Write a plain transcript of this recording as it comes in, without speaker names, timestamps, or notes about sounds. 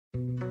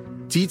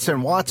Dietz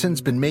and Watson's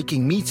been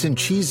making meats and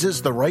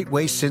cheeses the right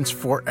way since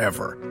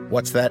forever.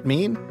 What's that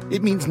mean?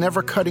 It means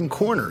never cutting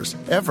corners,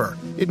 ever.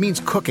 It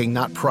means cooking,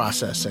 not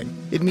processing.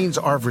 It means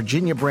our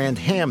Virginia brand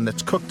ham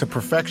that's cooked to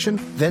perfection,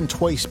 then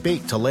twice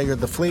baked to layer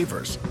the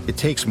flavors. It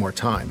takes more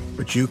time,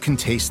 but you can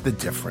taste the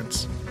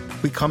difference.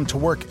 We come to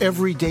work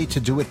every day to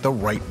do it the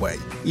right way,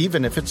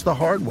 even if it's the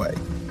hard way.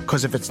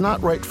 Because if it's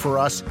not right for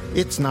us,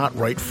 it's not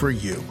right for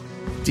you.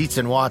 Dietz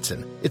and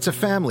Watson, it's a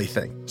family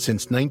thing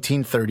since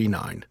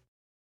 1939.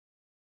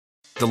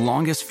 The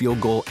longest field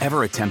goal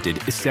ever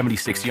attempted is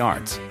 76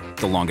 yards.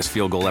 The longest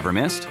field goal ever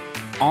missed?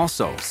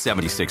 Also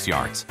 76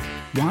 yards.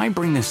 Why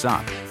bring this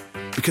up?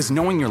 Because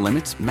knowing your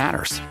limits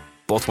matters,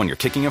 both when you're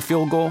kicking a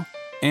field goal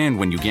and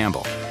when you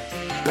gamble.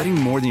 Betting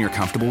more than you're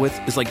comfortable with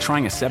is like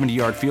trying a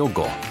 70-yard field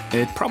goal.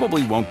 It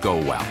probably won't go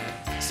well.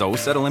 So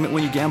set a limit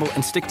when you gamble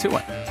and stick to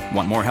it.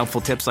 Want more helpful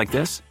tips like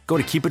this? Go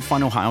to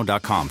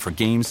keepitfunohio.com for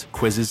games,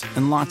 quizzes,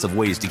 and lots of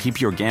ways to keep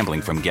your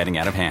gambling from getting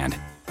out of hand.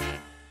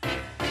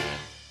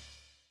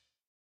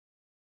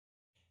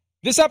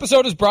 This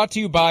episode is brought to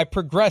you by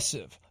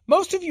Progressive.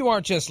 Most of you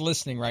aren't just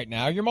listening right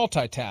now, you're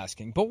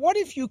multitasking. But what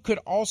if you could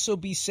also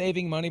be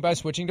saving money by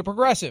switching to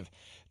Progressive?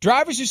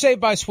 Drivers who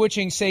save by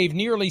switching save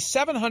nearly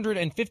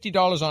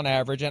 $750 on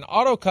average, and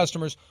auto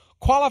customers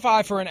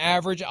qualify for an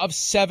average of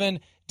 7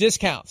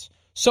 discounts.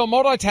 So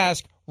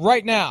multitask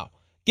right now.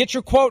 Get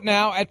your quote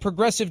now at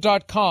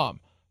Progressive.com.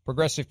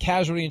 Progressive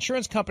Casualty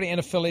Insurance Company and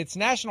affiliates.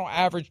 National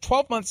average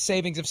 12-month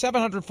savings of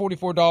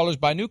 $744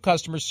 by new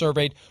customers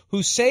surveyed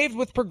who saved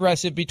with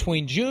Progressive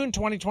between June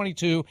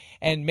 2022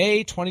 and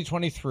May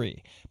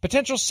 2023.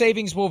 Potential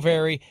savings will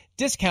vary.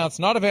 Discounts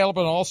not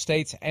available in all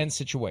states and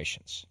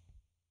situations.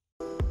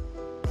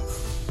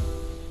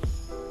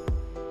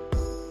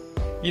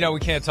 You know,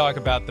 we can't talk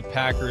about the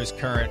Packers'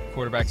 current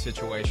quarterback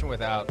situation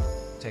without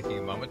taking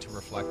a moment to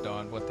reflect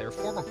on what their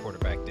former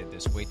quarterback did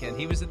this weekend.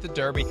 He was at the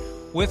Derby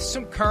with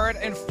some current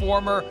and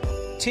former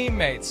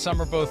teammates.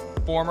 Some are both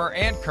former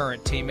and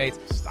current teammates.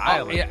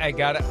 Styling. Yeah, I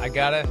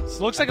gotta.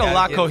 Looks like a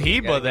La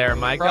Cohiba there,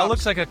 Mike. That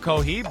looks like a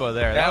Cohiba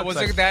there.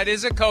 That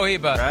is a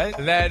Cohiba. Right?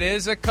 That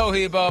is a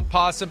Cohiba,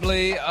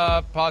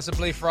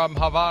 possibly from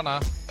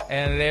Havana.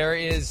 And there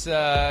is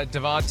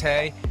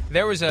Devontae.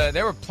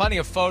 There were plenty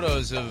of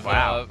photos of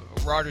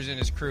Rodgers and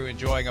his crew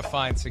enjoying a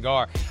fine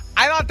cigar.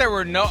 I thought there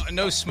were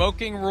no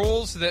smoking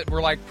rules that were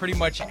like pretty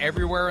much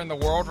everywhere in the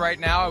world right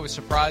now. I was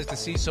surprised to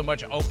see so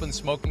much open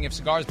smoking of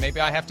cigars.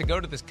 Maybe I have to go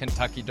to this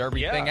Kentucky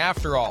Derby thing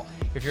after all,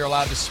 if you're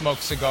allowed to smoke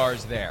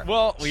cigars there.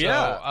 Well,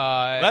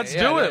 let's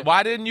do it.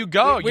 Why didn't you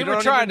go? We you were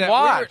don't trying even to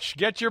watch.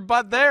 Get your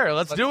butt there.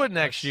 Let's do it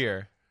next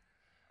year.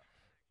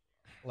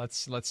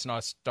 Let's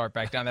not start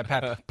back down that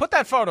path. Put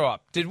that photo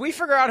up. Did we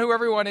figure out who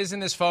everyone is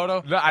in this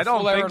photo? No, I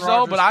don't think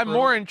so, but I'm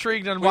more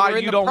intrigued on why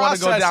you don't want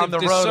to go down the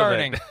road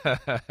of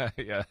it.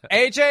 Yeah.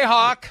 A.J.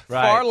 Hawk,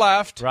 far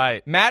left.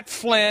 Right. Matt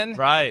Flynn,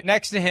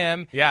 next to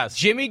him. Yes.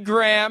 Jimmy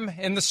Graham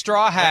in the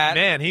straw hat.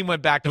 Man, he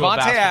went back to Devontae a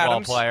basketball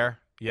Adams. player.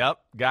 Yep,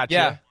 gotcha.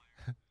 Yeah.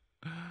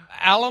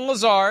 Alan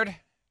Lazard.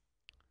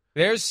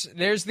 There's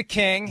the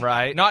king.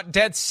 Right. Not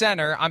dead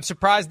center. I'm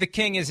surprised the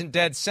king isn't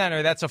dead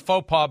center. That's a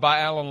faux pas by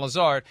Alan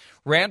Lazard.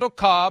 Randall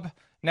Cobb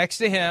next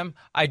to him.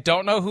 I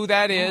don't know who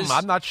that is.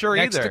 I'm not sure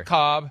next either. Next to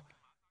Cobb.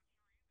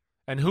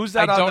 And who's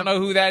that? I don't know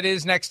who that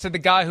is next to the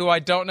guy who I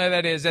don't know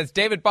that is. That's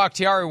David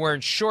Bakhtiari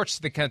wearing shorts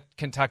to the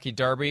Kentucky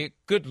Derby.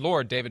 Good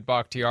Lord, David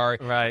Bakhtiari.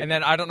 Right. And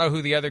then I don't know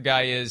who the other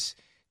guy is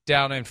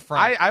down in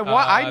front.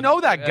 I know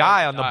that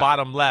guy on the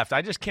bottom left.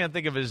 I just can't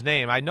think of his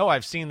name. I know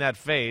I've seen that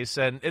face.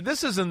 And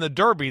this is in the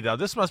Derby, though.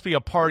 This must be a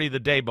party the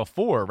day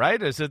before,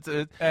 right? Is it?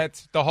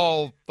 It's the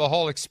whole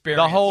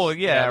experience.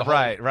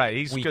 Right.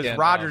 He's because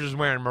Rodgers is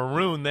wearing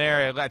maroon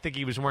there. I think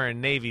he was wearing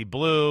navy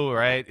blue,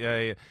 right?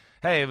 Hey,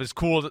 it was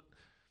cool.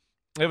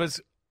 It was.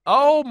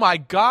 Oh my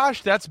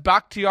gosh, that's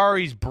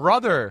Bakhtiari's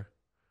brother.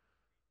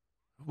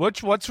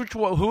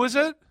 Who is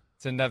it?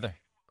 It's another.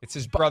 It's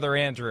his brother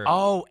Andrew.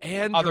 Oh,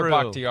 Andrew. Other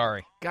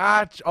Bakhtiari.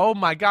 Gotcha. Oh,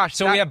 my gosh.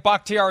 So we have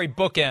Bakhtiari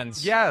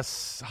bookends.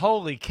 Yes.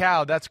 Holy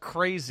cow. That's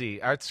crazy.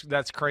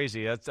 That's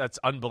crazy. That's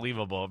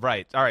unbelievable.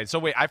 Right. All right. So,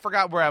 wait. I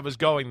forgot where I was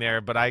going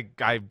there, but I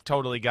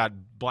totally got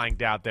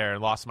blanked out there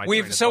and lost my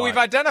train of thought. We've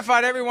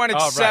identified everyone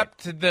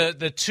except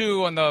the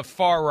two on the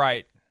far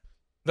right.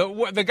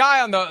 The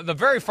guy on the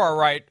very far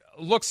right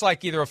looks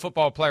like either a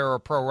football player or a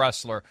pro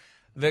wrestler.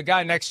 The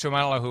guy next to him,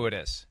 I don't know who it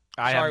is.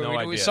 I have no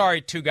idea.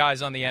 Sorry, two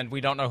guys on the end. We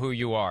don't know who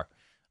you are.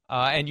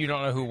 And you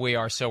don't know who we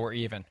are, so we're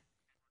even.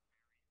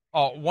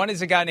 Oh, one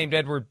is a guy named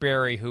Edward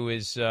Berry, who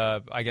is,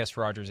 I guess,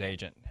 Rodgers'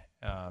 agent.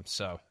 All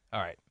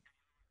right.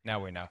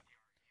 Now we know.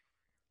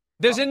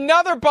 There's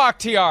another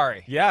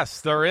Bakhtiari.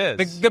 Yes, there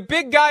is. The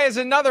big guy is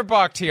another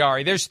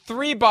Bakhtiari. There's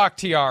 3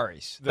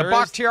 Bakhtiaris. The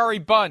Bakhtiari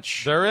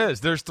bunch. There is.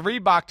 There's 3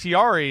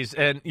 Bakhtiaris,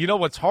 and you know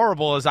what's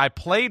horrible is I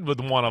played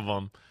with one of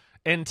them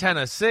in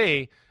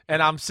Tennessee,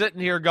 and I'm sitting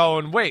here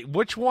going, wait,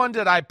 which one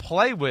did I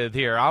play with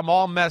here? I'm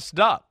all messed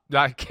up.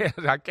 I can't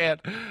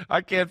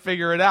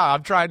figure it out.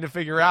 I'm trying to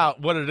figure out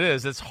what it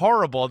is. It's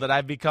horrible that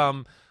I've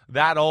become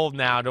that old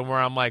now to where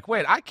I'm like,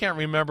 wait, I can't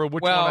remember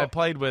which one I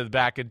played with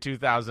back in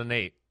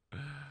 2008.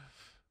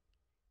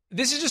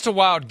 This is just a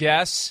wild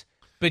guess,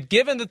 but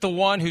given that the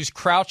one who's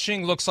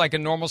crouching looks like a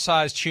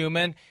normal-sized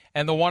human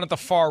and the one at the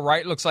far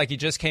right looks like he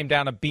just came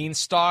down a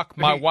beanstalk,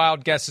 my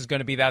wild guess is going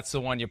to be that's the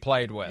one you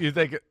played with. You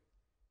think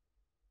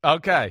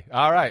okay.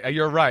 All right.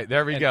 You're right.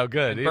 There we go.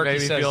 Good. It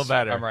made me feel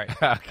better. I'm right.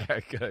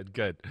 Okay.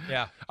 Good.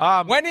 Yeah.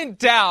 When in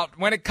doubt,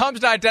 when it comes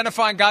to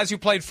identifying guys who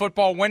played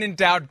football, when in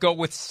doubt, go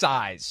with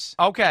size.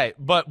 Okay.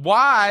 But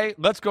why?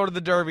 Let's go to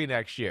the Derby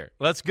next year.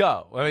 Let's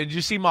go. I mean, did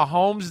you see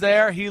Mahomes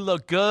there? He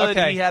looked good.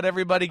 Okay. He had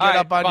everybody get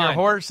up on your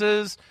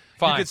horses.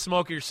 Fine. You could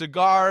smoke your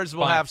cigars.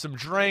 We'll have some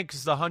drinks.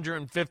 It's the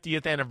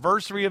 150th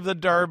anniversary of the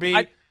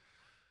Derby.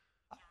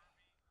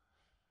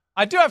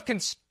 I do have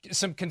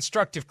some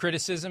constructive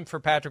criticism for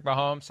Patrick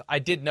Mahomes. I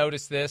did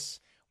notice this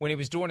when he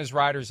was doing his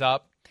riders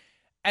up.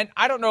 And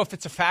I don't know if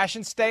it's a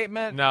fashion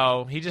statement.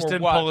 No, he just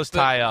didn't pull his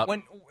tie up.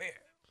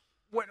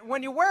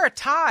 When you wear a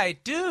tie,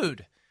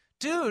 dude,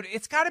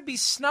 it's got to be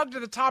snug to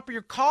the top of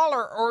your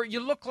collar or you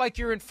look like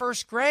you're in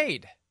first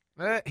grade.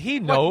 He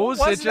knows.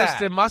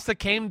 It must have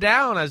came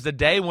down as the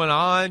day went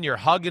on. You're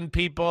hugging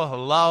people,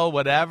 hello,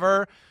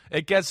 whatever.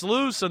 It gets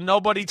loose, and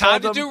nobody told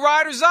him. Time to do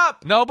riders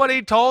up.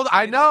 Nobody told.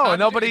 I know.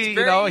 Nobody. It's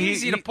very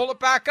easy to pull it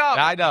back up.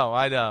 I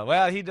know.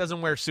 Well, he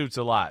doesn't wear suits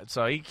a lot,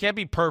 so he can't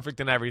be perfect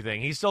in everything.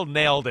 He still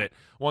nailed it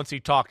once he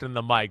talked in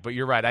the mic. But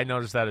you're right. I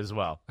noticed that as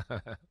well. All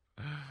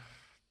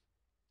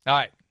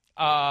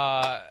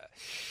right.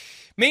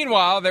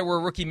 Meanwhile, there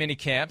were rookie mini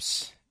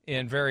camps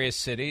in various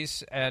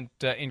cities, and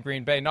in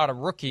Green Bay, not a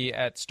rookie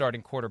at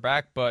starting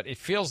quarterback, but it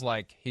feels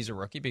like he's a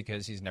rookie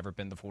because he's never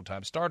been the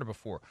full-time starter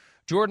before.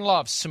 Jordan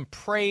Love, some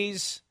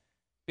praise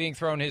being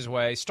thrown his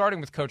way, starting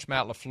with Coach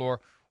Matt LaFleur.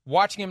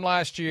 Watching him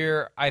last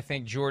year, I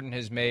think Jordan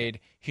has made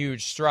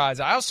huge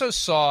strides. I also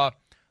saw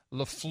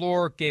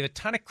LaFleur gave a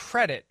ton of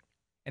credit,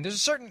 and there's a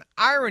certain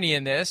irony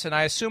in this, and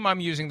I assume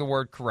I'm using the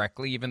word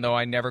correctly, even though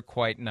I never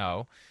quite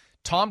know.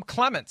 Tom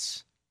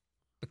Clements,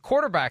 the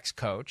quarterback's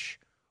coach,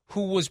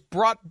 who was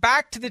brought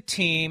back to the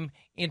team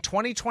in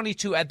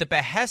 2022 at the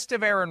behest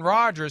of Aaron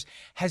Rodgers,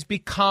 has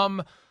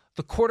become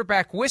the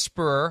quarterback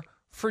whisperer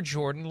for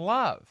Jordan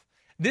Love.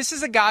 This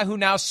is a guy who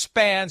now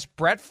spans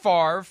Brett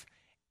Favre,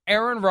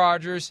 Aaron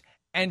Rodgers,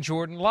 and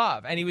Jordan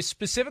Love. And he was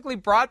specifically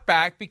brought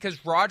back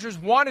because Rodgers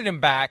wanted him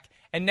back,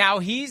 and now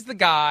he's the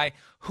guy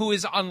who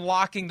is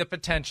unlocking the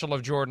potential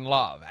of Jordan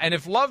Love. And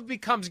if Love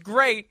becomes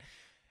great,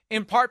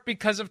 in part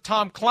because of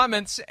Tom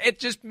Clements, it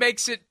just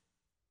makes it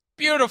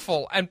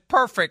beautiful and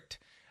perfect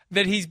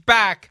that he's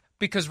back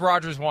because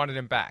Rodgers wanted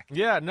him back.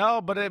 Yeah, no,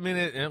 but I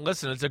mean,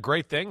 listen, it's a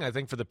great thing, I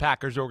think, for the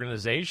Packers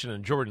organization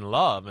and Jordan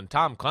Love and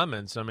Tom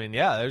Clements. I mean,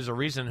 yeah, there's a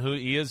reason who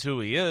he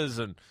is,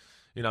 and,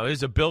 you know,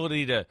 his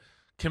ability to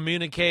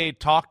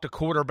communicate, talk to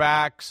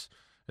quarterbacks,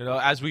 you know,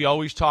 as we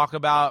always talk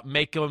about,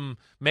 make him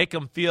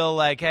feel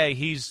like, hey,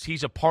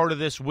 he's a part of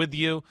this with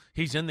you.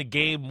 He's in the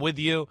game with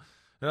you.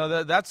 You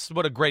know, that's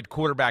what a great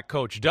quarterback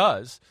coach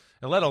does.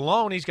 And let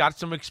alone he's got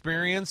some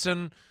experience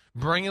in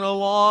bringing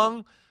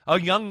along a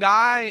young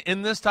guy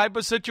in this type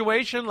of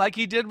situation like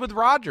he did with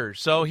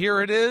Rodgers. So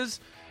here it is.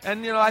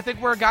 And, you know, I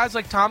think where guys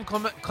like Tom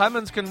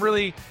Clements can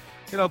really,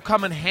 you know,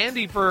 come in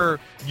handy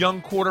for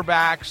young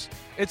quarterbacks.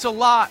 It's a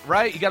lot,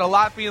 right? You got a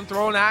lot being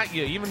thrown at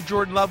you. Even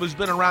Jordan Love, who's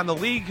been around the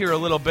league here a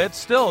little bit,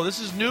 still, this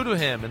is new to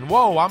him. And,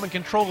 whoa, I'm in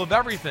control of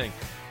everything.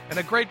 And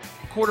a great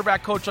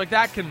quarterback coach like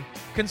that can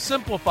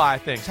simplify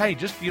things. Hey,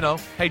 just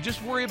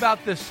worry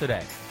about this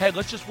today. Hey,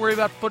 let's just worry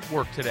about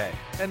footwork today.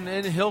 And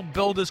then he'll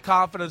build his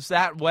confidence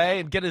that way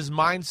and get his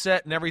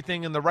mindset and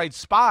everything in the right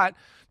spot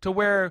to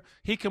where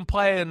he can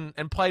play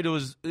and play to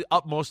his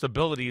utmost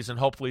abilities and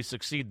hopefully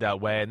succeed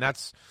that way. And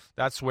that's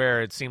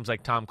where it seems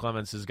like Tom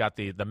Clements has got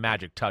the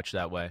magic touch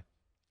that way.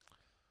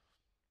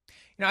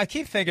 You know, I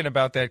keep thinking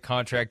about that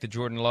contract that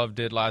Jordan Love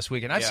did last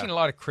week, and I've seen a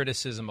lot of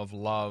criticism of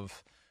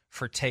Love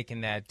for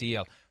taking that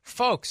deal.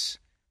 Folks,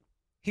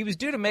 he was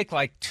due to make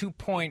like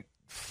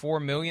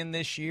 $2.4 million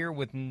this year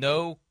with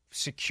no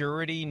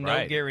security,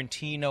 no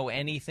guarantee, no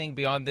anything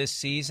beyond this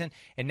season,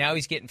 and now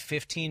he's getting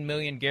 $15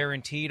 million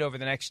guaranteed over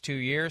the next 2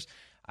 years.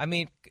 I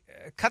mean,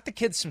 cut the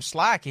kid some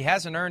slack. He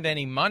hasn't earned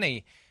any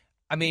money.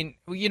 I mean,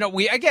 you know,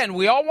 we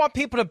all want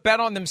people to bet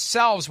on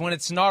themselves when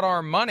it's not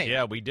our money.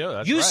 Yeah, we do.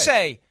 That's you right.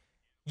 say,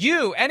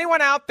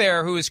 anyone out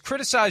there who has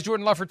criticized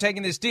Jordan Love for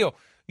taking this deal,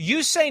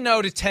 you say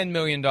no to $10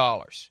 million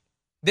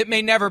that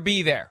may never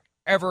be there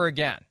ever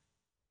again,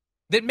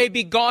 that may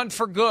be gone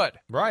for good.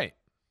 Right.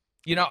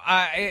 You know,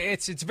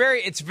 it's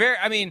very.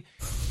 I mean,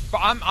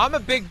 I'm a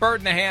big bird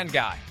in the hand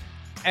guy,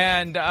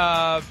 and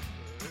I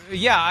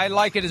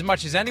like it as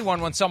much as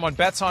anyone when someone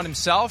bets on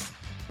himself.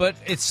 But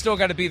it's still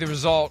got to be the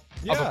result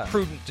of a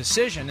prudent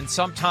decision, and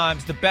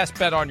sometimes the best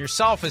bet on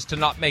yourself is to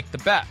not make the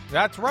bet.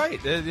 That's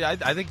right.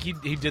 I think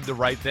he did the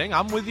right thing.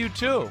 I'm with you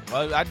too.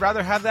 I'd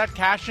rather have that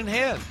cash in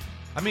hand.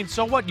 I mean,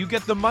 so what? You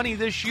get the money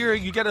this year.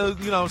 You get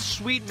a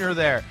sweetener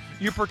there.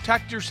 You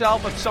protect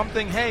yourself of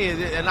something.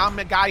 Hey, and I'm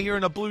a guy here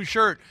in a blue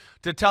shirt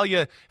to tell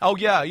you, oh,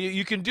 yeah,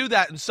 you can do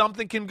that, and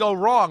something can go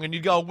wrong. And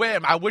you go,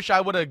 wait, I wish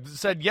I would have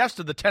said yes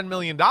to the $10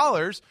 million,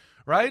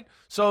 right?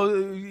 So,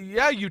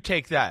 yeah, you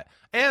take that.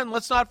 And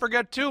let's not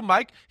forget, too,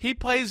 Mike, he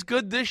plays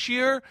good this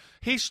year.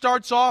 He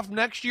starts off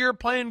next year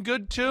playing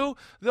good, too.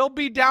 They'll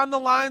be down the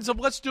lines of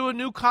let's do a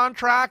new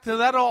contract, and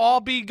that'll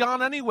all be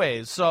gone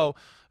anyways. So,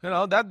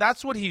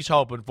 that's what he's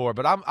hoping for.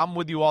 But I'm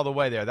with you all the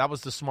way there. That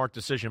was the smart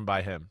decision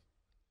by him.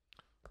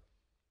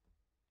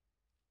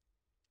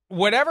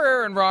 Whatever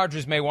Aaron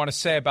Rodgers may want to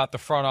say about the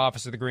front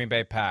office of the Green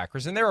Bay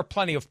Packers, and there are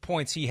plenty of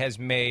points he has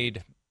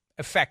made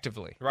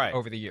effectively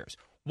over the years.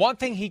 One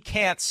thing he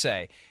can't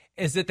say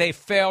is that they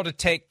fail to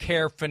take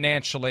care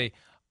financially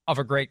of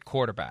a great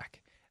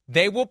quarterback.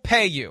 They will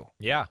pay you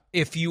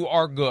if you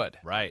are good.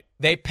 Right.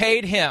 They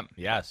paid him.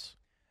 Yes.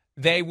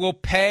 They will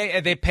pay.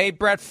 They paid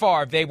Brett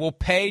Favre. They will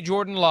pay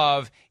Jordan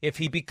Love if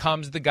he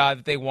becomes the guy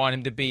that they want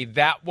him to be.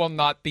 That will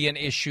not be an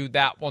issue.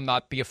 That will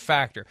not be a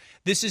factor.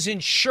 This is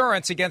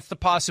insurance against the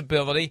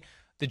possibility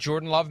that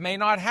Jordan Love may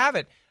not have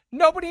it.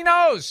 Nobody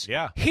knows.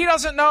 Yeah. He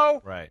doesn't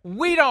know. Right.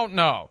 We don't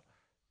know.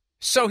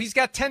 So he's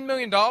got $10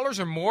 million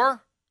or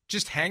more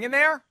just hanging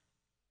there?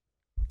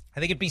 I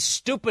think it'd be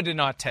stupid to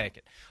not take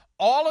it.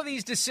 All of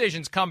these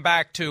decisions come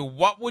back to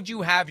what would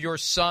you have your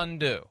son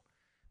do?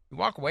 You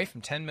walk away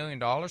from $10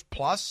 million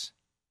plus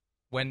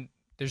when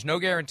there's no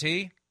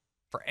guarantee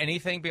for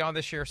anything beyond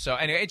this year. So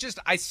anyway,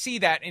 I see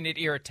that and it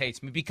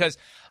irritates me because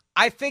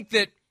I think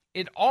that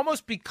it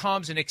almost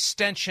becomes an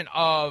extension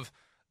of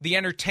the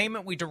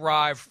entertainment we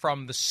derive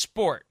from the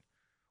sport.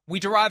 We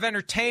derive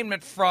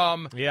entertainment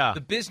from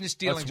the business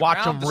dealings. Let's watch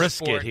around them the risk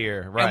sport, it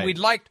here, right? And we'd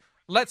like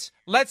let's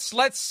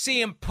see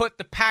him put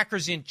the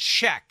Packers in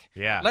check.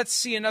 Yeah. Let's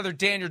see another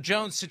Daniel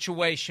Jones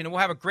situation, and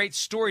we'll have a great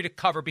story to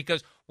cover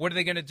because what are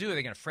they going to do? Are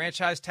they going to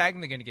franchise tag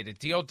him? They're going to get a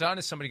deal done?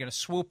 Is somebody going to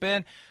swoop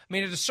in? I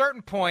mean, at a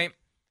certain point,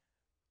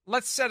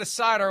 let's set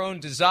aside our own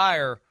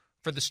desire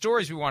for the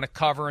stories we want to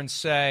cover and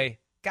say,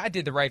 guy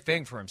did the right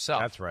thing for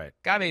himself. That's right.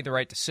 Guy made the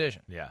right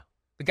decision. Yeah.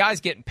 The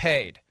guy's getting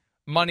paid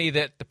money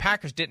that the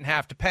Packers didn't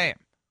have to pay him.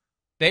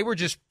 They were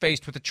just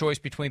faced with a choice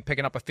between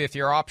picking up a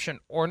fifth-year option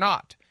or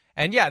not.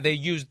 And, yeah, they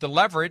used the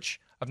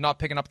leverage of not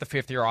picking up the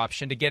fifth-year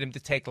option to get him to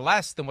take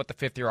less than what the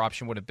fifth-year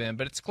option would have been.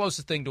 But it's the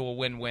closest thing to a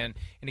win-win,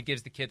 and it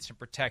gives the kids some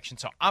protection.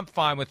 So I'm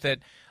fine with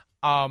it,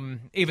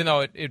 even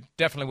though it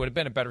definitely would have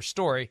been a better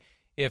story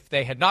if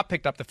they had not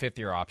picked up the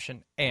fifth-year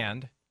option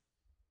and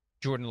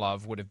Jordan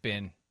Love would have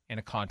been in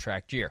a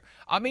contract year.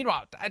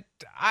 Meanwhile,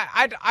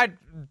 I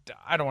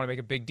don't want to make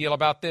a big deal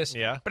about this,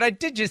 but I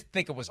did just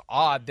think it was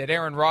odd that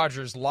Aaron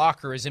Rodgers'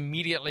 locker is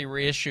immediately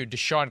reissued to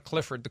Sean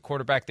Clifford, the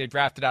quarterback they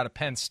drafted out of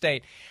Penn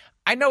State.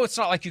 I know it's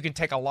not like you can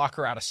take a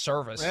locker out of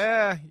service.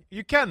 Yeah,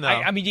 you can, though.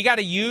 I mean, you got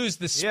to use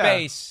the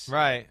space. Yeah,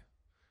 right.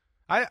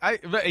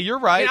 You're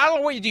right. I don't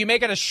know what do you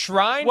make it a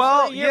shrine?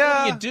 Well, for a year?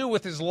 What do you do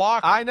with his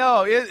locker? I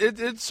know.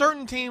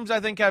 Certain teams, I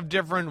think, have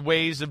different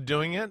ways of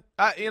doing it.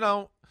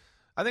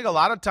 I think a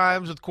lot of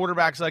times with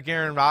quarterbacks like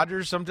Aaron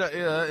Rodgers, sometimes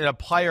in a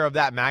player of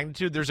that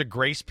magnitude, there's a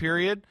grace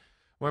period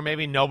where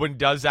maybe no one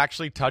does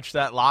actually touch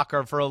that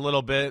locker for a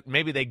little bit.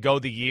 Maybe they go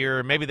the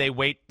year. Maybe they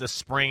wait the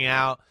spring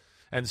out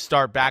and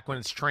start back when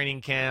it's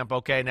training camp.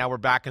 Okay, now we're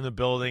back in the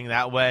building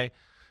that way.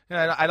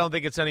 I don't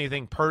think it's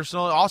anything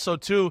personal. Also,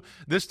 too,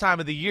 this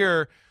time of the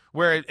year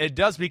where it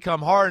does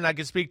become hard, and I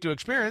can speak to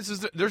experience,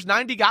 is there's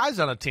 90 guys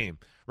on a team.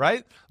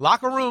 Right?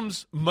 Locker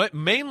rooms,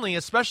 mainly,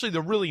 especially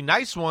the really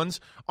nice ones,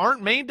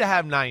 aren't made to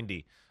have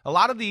 90. A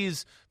lot of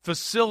these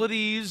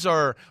facilities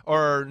or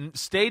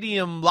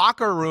stadium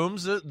locker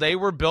rooms, they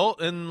were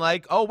built in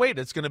like, oh, wait,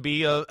 it's going to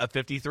be a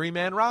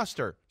 53-man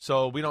roster.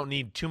 So we don't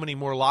need too many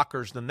more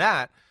lockers than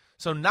that.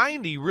 So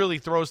 90 really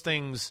throws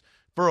things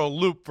for a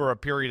loop for a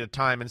period of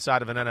time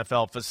inside of an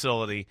NFL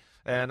facility.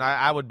 And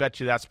I would bet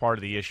you that's part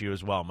of the issue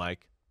as well,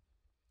 Mike.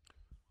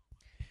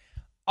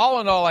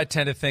 All in all, I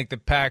tend to think the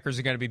Packers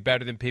are going to be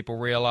better than people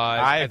realize.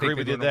 I agree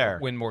with you there.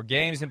 Win more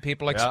games than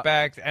people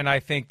expect, and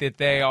I think that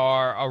they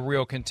are a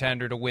real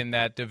contender to win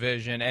that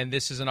division. And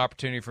this is an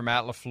opportunity for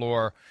Matt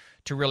LaFleur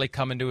to really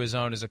come into his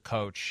own as a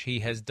coach. He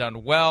has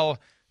done well,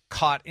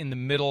 caught in the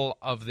middle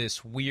of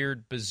this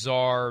weird,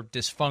 bizarre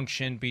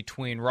dysfunction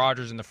between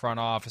Rodgers and the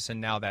front office,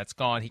 and now that's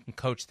gone. He can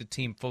coach the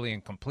team fully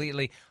and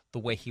completely the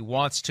way he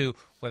wants to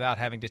without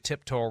having to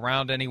tiptoe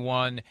around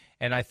anyone,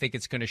 and I think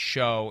it's going to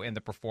show in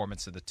the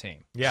performance of the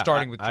team. Yeah,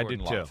 starting with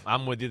Jordan I do Love. too.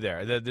 I'm with you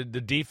there. The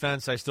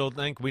defense, I still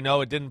think, we know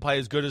it didn't play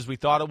as good as we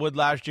thought it would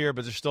last year,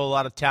 but there's still a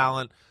lot of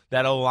talent.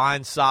 That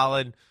O-line's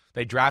solid.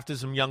 They drafted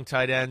some young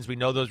tight ends. We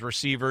know those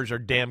receivers are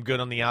damn good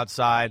on the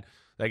outside.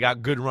 They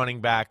got good running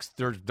backs.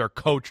 They're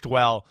coached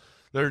well.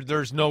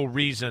 There's no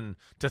reason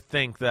to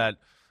think that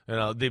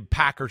the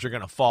Packers are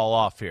going to fall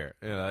off here.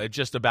 It's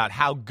just about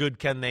how good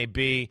can they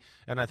be,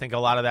 and I think a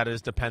lot of that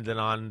is dependent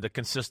on the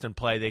consistent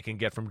play they can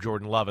get from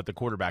Jordan Love at the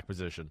quarterback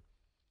position.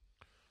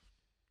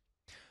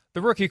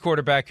 the rookie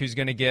quarterback who's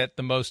going to get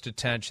the most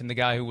attention, the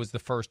guy who was the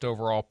first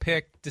overall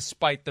pick,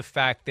 despite the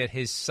fact that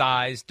his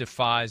size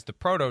defies the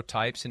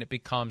prototypes and it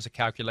becomes a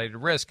calculated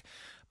risk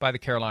by the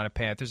Carolina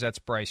Panthers. That's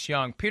Bryce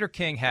Young. Peter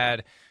King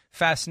had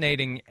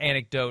fascinating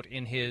anecdote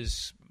in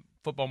his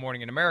Football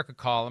Morning in America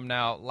column.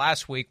 Now,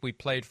 last week we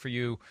played for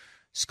you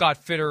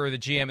Scott Fitterer, the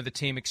GM of the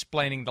team,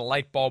 explaining the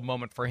light bulb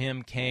moment for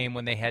him came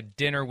when they had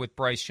dinner with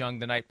Bryce Young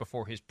the night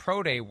before his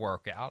pro day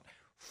workout.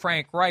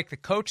 Frank Reich, the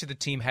coach of the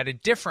team, had a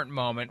different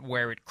moment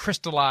where it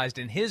crystallized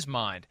in his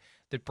mind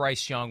that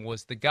Bryce Young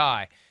was the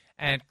guy.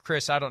 And,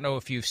 Chris, I don't know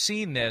if you've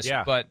seen this,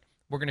 but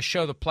we're going to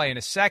show the play in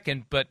a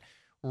second. But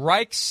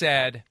Reich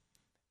said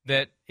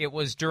that it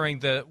was during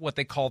the what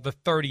they call the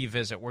 30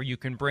 visit, where you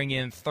can bring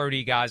in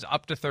 30 guys,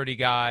 up to 30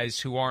 guys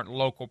who aren't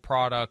local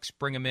products,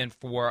 bring them in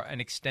for an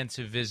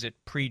extensive visit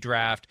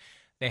pre-draft.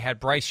 They had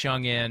Bryce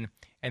Young in,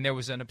 and there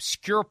was an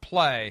obscure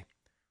play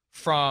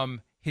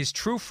from his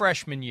true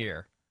freshman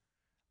year,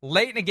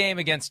 late in a game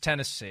against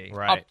Tennessee,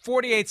 up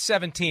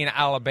 48-17,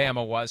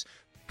 Alabama was.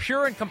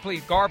 Pure and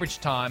complete garbage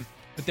time,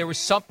 but there was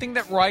something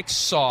that Reich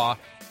saw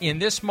in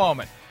this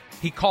moment.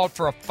 He called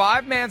for a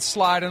 5-man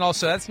slide, and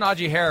also that's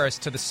Najee Harris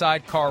to the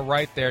sidecar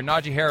right there.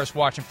 Najee Harris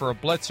watching for a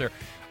blitzer.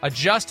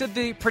 Adjusted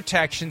the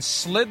protection,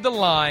 slid the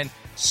line,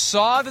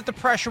 saw that the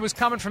pressure was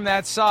coming from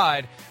that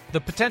side.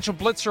 The potential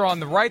blitzer on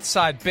the right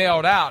side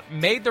bailed out,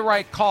 made the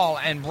right call,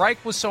 and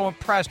Reich was so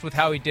impressed with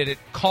how he did it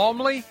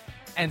calmly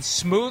and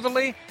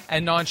smoothly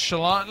and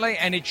nonchalantly,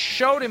 and it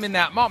showed him in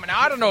that moment. Now,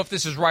 I don't know if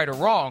this is right or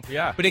wrong,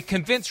 but it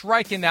convinced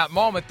Reich in that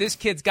moment this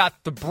kid's got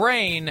the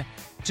brain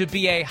to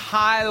be a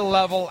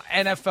high-level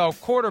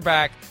NFL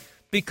quarterback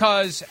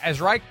because,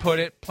 as Reich put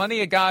it,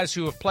 plenty of guys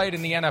who have played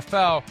in the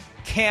NFL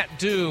can't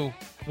do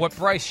what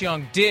Bryce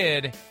Young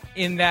did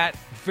in that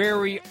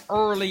very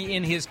early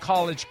in his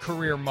college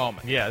career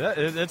moment. Yeah,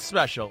 it's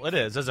special. It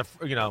is. As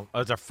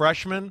a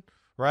freshman,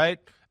 right?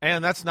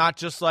 And that's not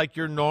just like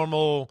your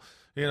normal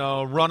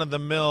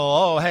run-of-the-mill,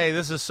 oh, hey,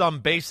 this is some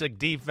basic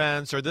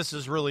defense or this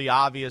is really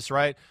obvious,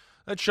 right?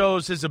 That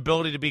shows his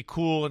ability to be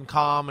cool and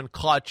calm and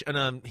clutch in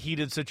a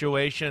heated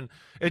situation.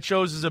 It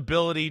shows his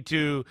ability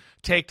to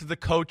take to the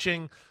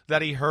coaching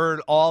that he heard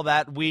all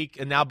that week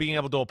and now being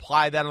able to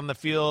apply that on the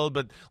field,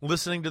 but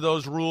listening to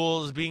those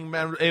rules, being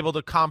able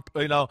to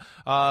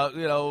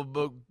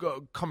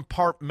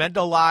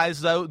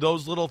compartmentalize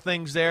those little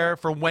things there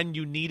for when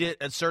you need it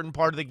at a certain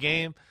part of the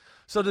game.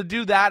 So to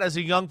do that as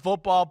a young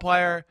football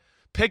player,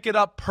 pick it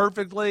up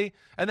perfectly.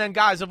 And then,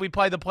 guys, if we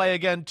play the play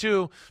again,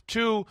 too,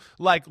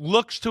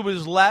 looks to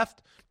his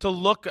left to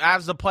look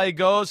as the play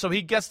goes. So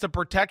he gets the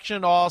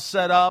protection all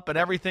set up and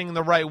everything in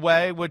the right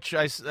way, which,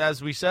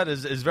 as we said,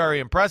 is very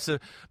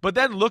impressive. But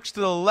then looks to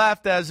the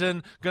left as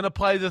in going to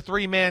play the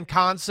 3-man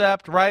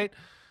concept, right?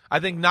 I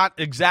think not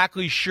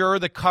exactly sure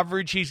the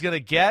coverage he's going to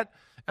get.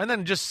 And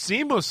then just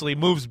seamlessly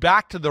moves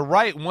back to the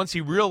right once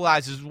he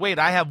realizes, wait,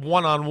 I have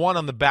one-on-one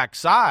on the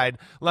backside.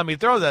 Let me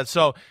throw that.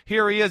 So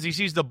here he is. He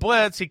sees the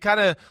blitz. He kind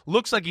of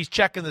looks like he's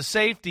checking the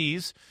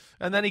safeties.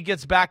 And then he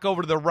gets back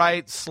over to the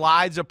right,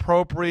 slides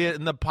appropriate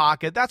in the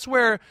pocket. That's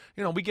where,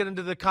 we get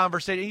into the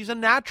conversation. He's a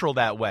natural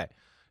that way.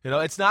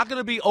 It's not going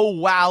to be, oh,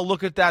 wow,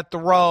 look at that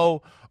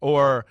throw,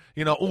 or,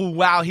 oh,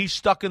 wow, he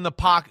stuck in the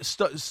pocket,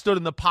 stood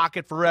in the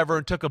pocket forever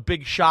and took a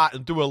big shot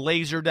and threw a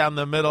laser down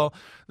the middle.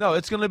 No,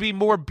 it's going to be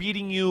more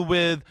beating you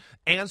with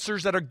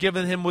answers that are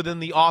given him within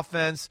the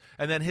offense,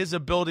 and then his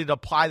ability to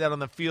apply that on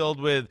the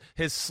field with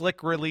his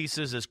slick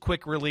releases, his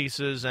quick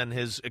releases, and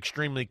his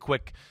extremely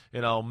quick,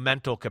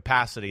 mental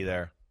capacity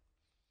there.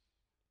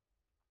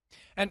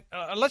 And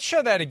let's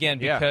show that again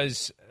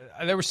because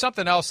there was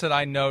something else that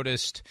I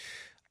noticed.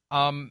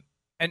 And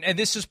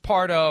this is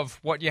part of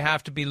what you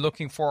have to be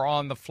looking for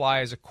on the fly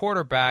as a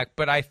quarterback,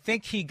 but I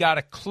think he got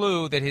a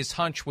clue that his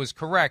hunch was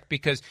correct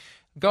because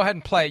go ahead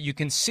and play it. You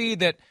can see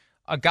that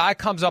a guy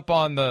comes up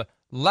on the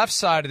left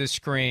side of the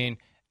screen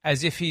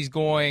as if he's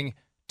going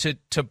to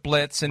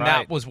blitz, and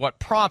that was what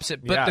prompts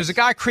it. But there's a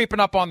guy creeping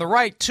up on the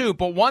right, too.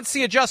 But once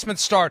the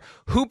adjustments start,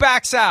 who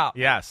backs out?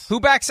 Yes. Who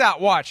backs out?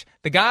 Watch.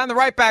 The guy on the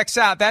right backs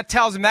out. That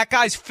tells him that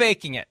guy's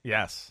faking it.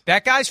 Yes.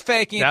 That guy's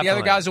faking it. The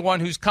other guy's the one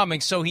who's coming.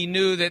 So he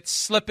knew that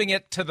slipping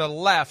it to the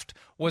left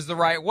was the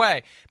right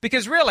way.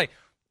 Because really,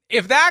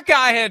 if that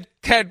guy had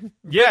been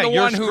the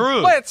one who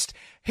blitzed,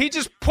 he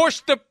just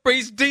pushed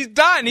he's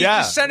done. He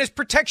just sent his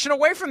protection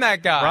away from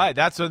that guy. Right.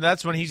 That's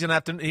when he's going to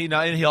have to,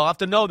 and he'll have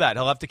to know that.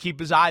 He'll have to keep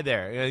his eye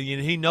there.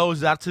 He knows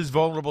that's his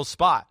vulnerable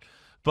spot.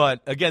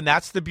 But, again,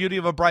 that's the beauty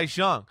of a Bryce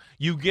Young.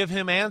 You give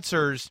him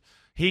answers,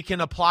 he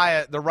can apply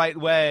it the right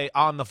way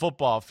on the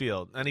football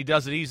field, and he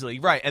does it easily.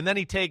 Right, and then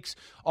he takes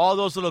all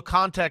those little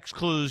context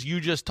clues you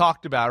just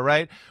talked about,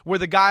 right, where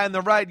the guy on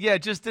the right,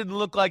 it just didn't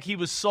look like he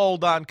was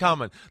sold on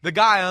coming. The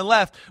guy on the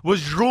left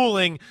was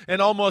drooling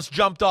and almost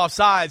jumped off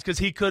sides because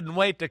he couldn't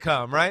wait to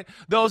come, right?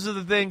 Those are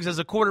the things as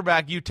a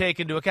quarterback you take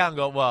into account and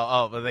go,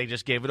 well, they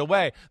just gave it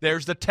away.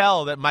 There's the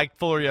tell that Mike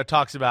Florio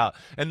talks about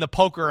and the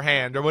poker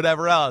hand or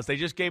whatever else. They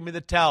just gave me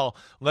the tell.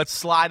 Let's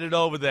slide it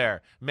over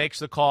there. Makes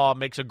the call,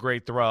 makes a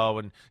great throw.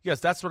 And, yes,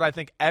 that's what I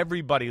think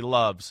everybody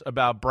loves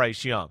about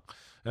Bryce Young.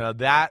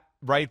 That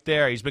right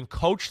there, he's been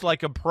coached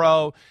like a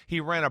pro. He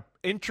ran an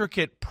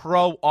intricate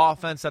pro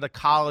offense at a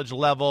college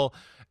level,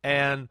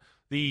 and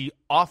the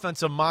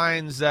offensive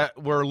minds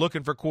that were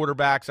looking for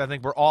quarterbacks, I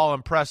think we're all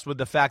impressed with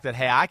the fact that,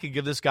 hey, I could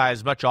give this guy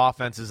as much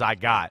offense as I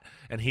got,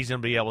 and he's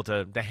going to be able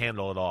to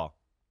handle it all.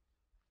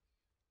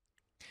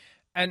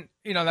 And,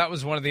 that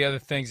was one of the other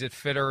things that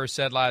Fitterer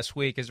said last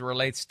week as it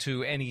relates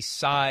to any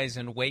size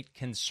and weight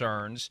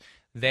concerns.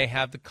 They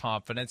have the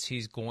confidence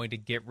he's going to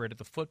get rid of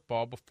the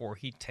football before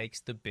he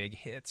takes the big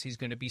hits. He's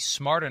going to be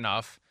smart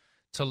enough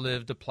to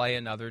live to play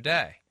another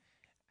day.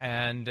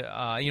 And,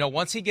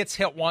 once he gets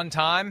hit one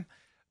time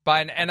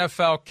by an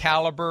NFL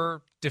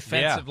caliber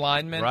defensive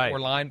lineman or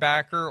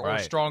linebacker or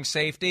strong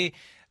safety,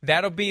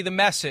 that'll be the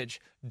message.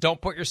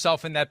 Don't put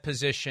yourself in that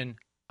position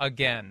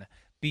again.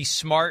 Be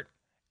smart.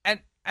 And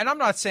I'm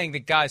not saying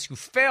that guys who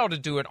fail to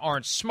do it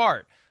aren't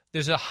smart.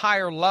 There's a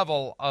higher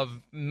level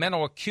of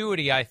mental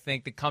acuity, I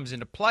think, that comes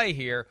into play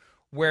here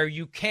where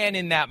you can,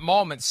 in that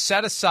moment,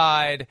 set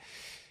aside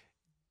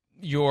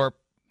your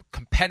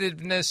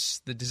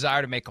competitiveness, the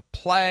desire to make a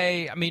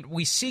play. I mean,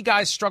 we see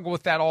guys struggle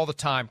with that all the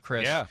time,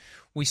 Chris. Yeah.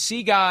 We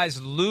see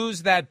guys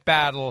lose that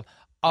battle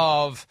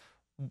of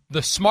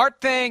the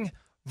smart thing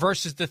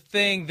versus the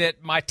thing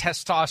that my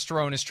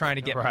testosterone is trying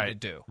to get me to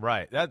do.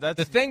 Right. That's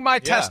the thing my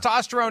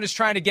testosterone is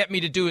trying to get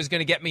me to do is going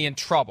to get me in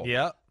trouble.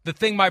 Yeah. The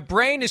thing my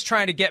brain is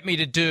trying to get me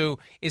to do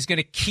is going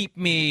to keep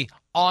me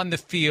on the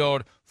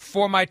field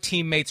for my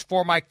teammates,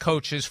 for my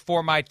coaches,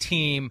 for my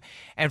team,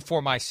 and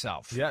for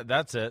myself. Yeah,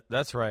 that's it.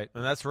 That's right.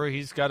 And that's where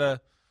he's got to,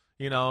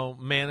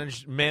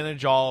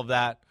 manage all of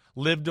that.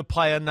 Live to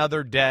play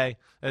another day,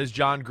 as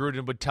John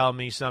Gruden would tell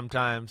me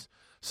sometimes.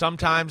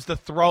 Sometimes the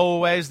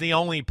throwaway is the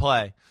only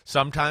play.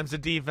 Sometimes the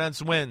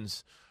defense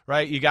wins,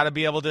 right? You got to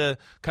be able to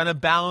kind of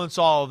balance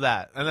all of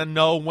that and then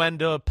know when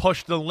to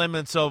push the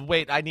limits of,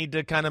 wait, I need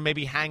to kind of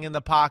maybe hang in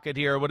the pocket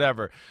here or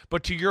whatever.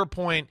 But to your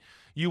point,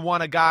 you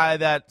want a guy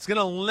that's going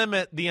to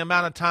limit the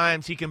amount of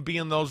times he can be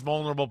in those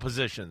vulnerable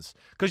positions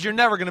because you're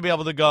never going to be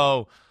able to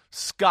go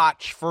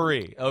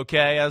scotch-free,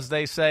 okay, as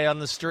they say on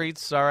the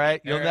streets, all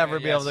right? You'll never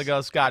be able to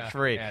go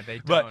scotch-free. Yeah, they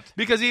don't. But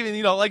because even,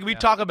 like we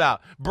talk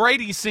about,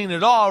 Brady's seen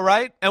it all,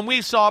 right? And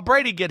we saw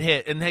Brady get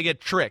hit and they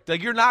get tricked.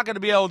 Like, you're not going to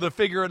be able to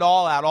figure it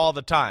all out all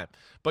the time.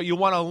 But you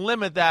want to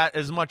limit that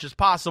as much as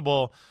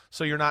possible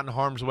so you're not in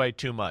harm's way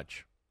too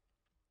much.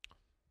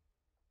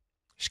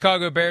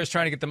 Chicago Bears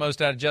trying to get the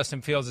most out of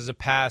Justin Fields as a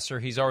passer.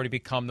 He's already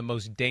become the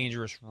most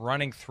dangerous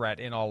running threat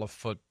in all of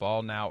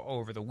football. Now,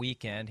 over the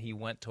weekend, he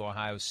went to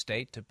Ohio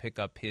State to pick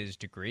up his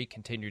degree,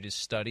 continued his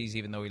studies,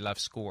 even though he left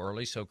school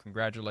early. So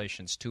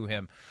congratulations to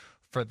him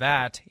for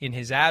that. In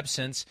his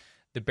absence,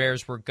 the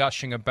Bears were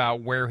gushing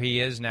about where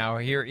he is now.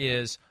 Here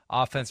is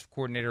offensive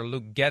coordinator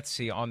Luke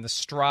Getsy on the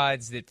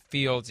strides that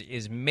Fields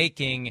is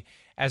making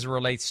as it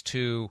relates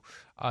to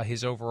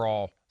his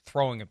overall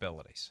throwing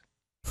abilities.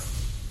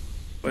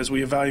 As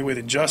we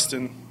evaluated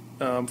Justin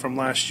from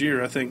last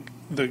year, I think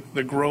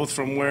the growth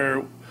from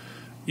where,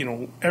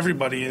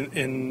 everybody,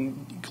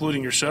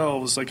 including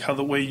yourselves, like how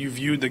the way you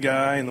viewed the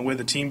guy and the way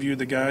the team viewed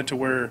the guy to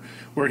where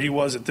he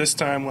was at this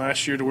time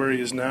last year to where he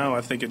is now,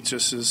 I think it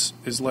just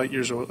is light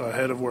years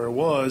ahead of where it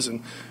was,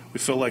 and we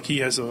feel like he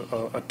has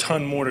a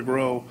ton more to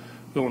grow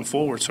going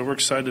forward. So we're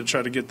excited to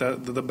try to get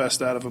the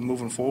best out of him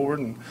moving forward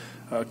and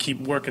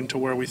keep working to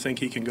where we think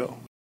he can go.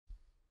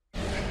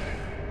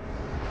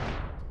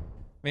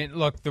 I mean,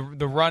 look, the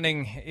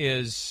running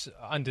is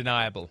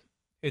undeniable.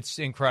 It's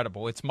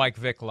incredible. It's Mike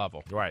Vick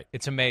level. Right.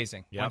 It's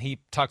amazing. Yep. When he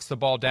tucks the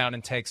ball down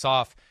and takes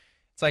off,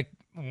 it's like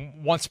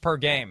once per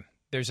game,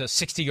 there's a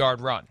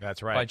 60-yard run.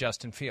 That's right. By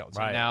Justin Fields.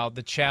 Right. And now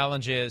the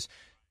challenge is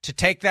to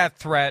take that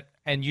threat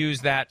and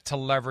use that to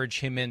leverage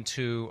him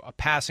into a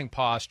passing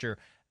posture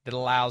that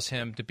allows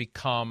him to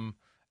become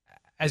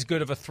as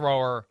good of a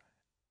thrower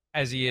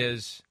as he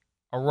is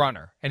a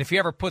runner. And if he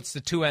ever puts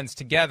the two ends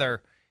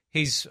together,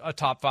 he's a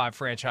top 5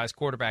 franchise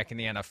quarterback in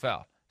the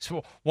NFL.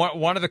 So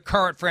one of the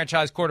current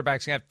franchise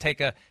quarterbacks going to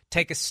have to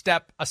take a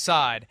step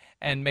aside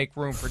and make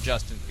room for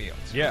Justin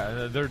Fields.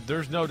 Yeah,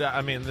 there's no doubt.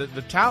 I mean,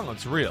 the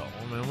talent's real.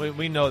 I mean,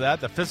 we know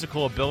that. The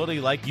physical ability,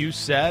 like you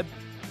said,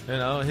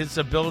 his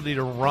ability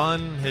to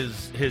run,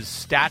 his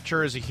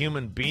stature as a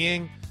human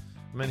being.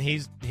 I mean,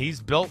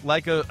 he's built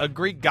like a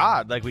Greek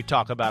god, like we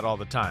talk about all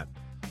the time.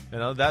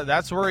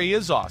 That's where he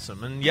is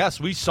awesome. And yes,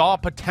 we saw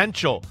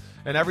potential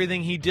and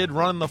everything he did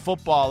running the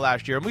football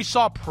last year. And we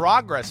saw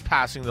progress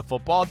passing the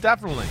football,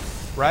 definitely,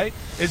 right?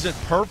 Is it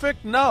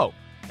perfect? No.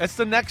 It's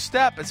the next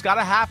step. It's got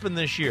to happen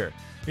this year.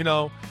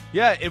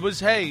 It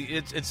was,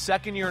 it's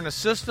second year in the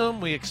system.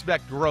 We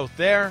expect growth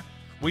there.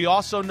 We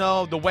also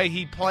know the way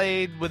he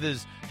played with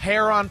his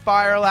hair on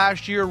fire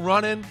last year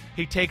running,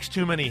 he takes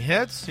too many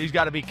hits. He's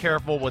got to be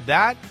careful with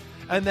that.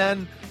 And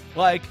then,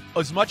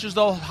 as much as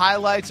those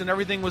highlights and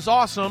everything was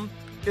awesome,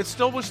 it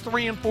still was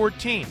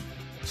 3-14.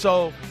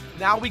 So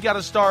now we got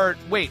to start,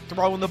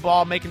 throwing the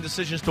ball, making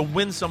decisions to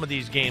win some of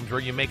these games where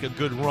you make a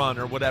good run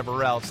or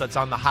whatever else that's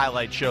on the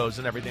highlight shows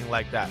and everything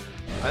like that.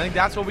 I think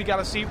that's what we got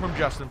to see from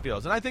Justin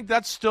Fields. And I think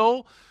that's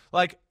still,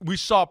 we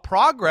saw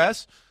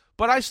progress,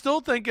 but I still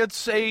think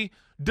it's a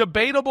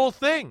debatable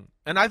thing.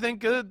 And I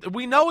think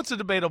we know it's a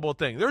debatable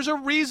thing. There's a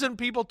reason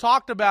people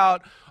talked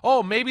about,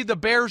 maybe the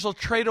Bears will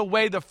trade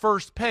away the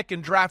first pick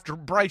and draft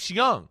Bryce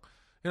Young.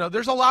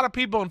 There's a lot of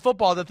people in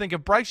football that think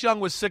if Bryce Young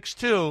was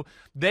 6'2",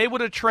 they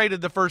would have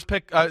traded the first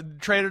pick,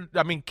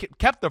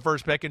 kept the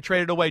first pick and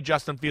traded away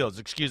Justin Fields.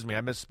 Excuse me, I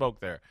misspoke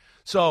there.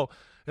 So,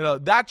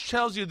 that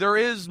tells you there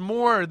is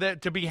more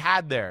to be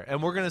had there.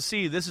 And we're going to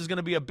see this is going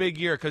to be a big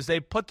year because they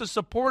put the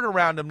support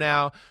around him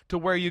now to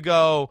where you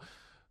go,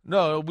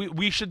 no,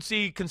 we should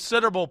see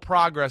considerable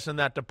progress in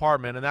that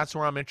department, and that's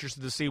where I'm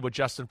interested to see what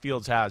Justin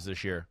Fields has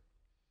this year.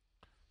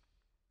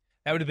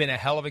 That would have been a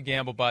hell of a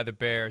gamble by the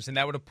Bears, and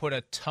that would have put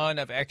a ton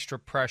of extra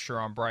pressure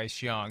on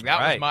Bryce Young.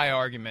 That was my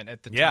argument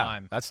at the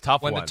time. That's a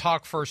tough when one. the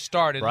talk first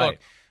started. Right. Look,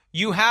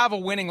 you have a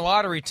winning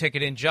lottery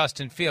ticket in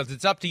Justin Fields.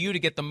 It's up to you to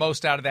get the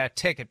most out of that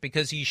ticket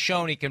because he's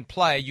shown he can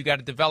play. You got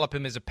to develop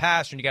him as a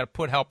passer, and you got to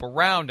put help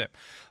around him.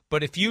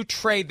 But if you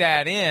trade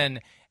that in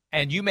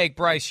and you make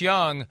Bryce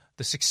Young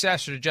the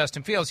successor to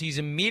Justin Fields, he's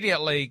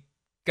immediately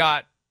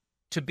got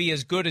to be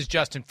as good as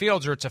Justin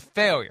Fields or it's a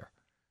failure.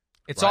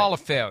 It's all a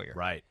failure.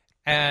 Right.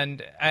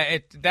 And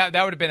that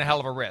would have been a hell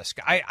of a risk.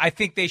 I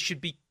think they should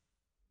be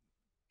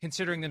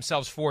considering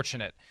themselves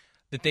fortunate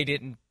that they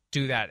didn't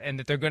do that and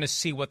that they're going to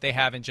see what they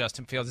have in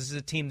Justin Fields. This is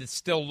a team that's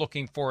still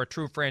looking for a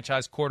true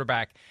franchise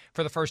quarterback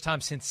for the first time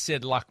since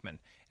Sid Luckman.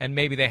 And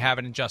maybe they have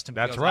it in Justin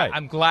Fields. That's right.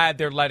 I'm glad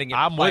they're letting it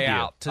play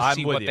out to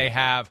see what they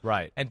have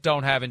and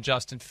don't have in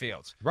Justin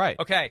Fields. Right.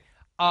 Okay.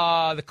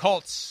 The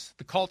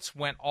Colts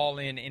went all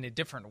in a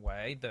different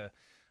way. The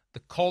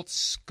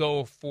Colts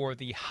go for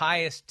the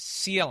highest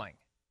ceiling,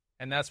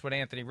 and that's what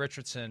Anthony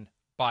Richardson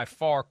by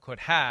far could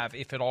have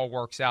if it all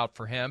works out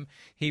for him.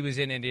 He was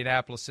in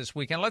Indianapolis this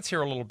weekend. Let's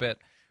hear a little bit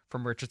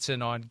from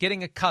Richardson on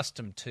getting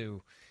accustomed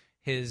to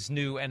his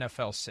new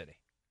NFL city.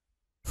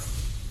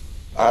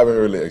 I haven't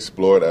really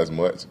explored as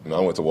much. I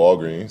went to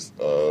Walgreens.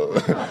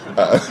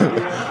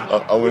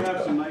 I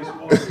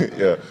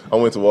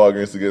went to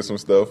Walgreens to get some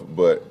stuff,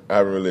 but I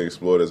haven't really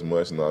explored as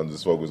much. I'm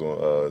just focused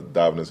on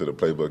diving into the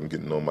playbook and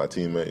getting to know my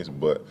teammates.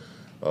 But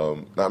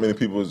not many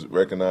people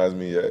recognize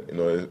me yet.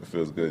 It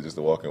feels good just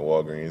to walk in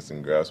Walgreens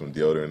and grab some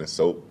deodorant and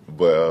soap.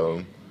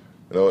 But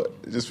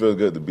it just feels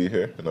good to be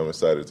here, and I'm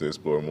excited to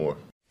explore more.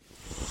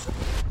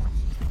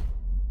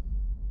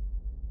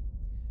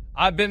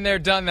 I've been there,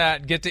 done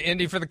that. Get to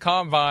Indy for the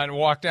Combine,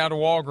 walk down to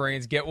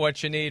Walgreens, get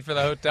what you need for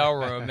the hotel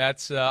room.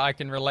 That's I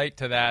can relate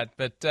to that.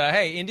 But,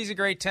 hey, Indy's a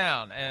great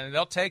town, and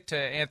they'll take to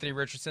Anthony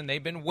Richardson.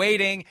 They've been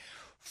waiting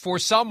for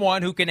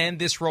someone who can end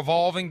this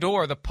revolving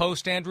door, the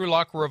post-Andrew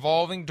Luck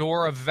revolving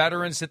door of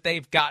veterans that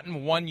they've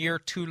gotten 1 year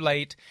too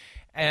late.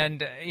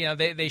 And,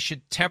 they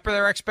should temper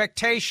their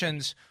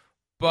expectations,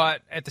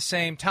 but at the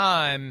same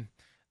time,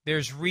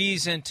 there's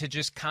reason to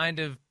just kind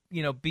of,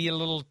 be a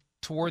little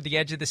toward the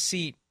edge of the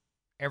seat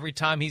every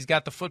time he's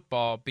got the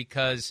football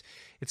because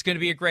it's going to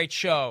be a great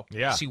show.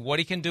 Yeah. See what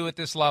he can do at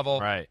this level,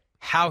 right?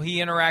 How he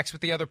interacts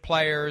with the other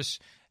players,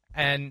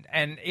 and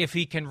if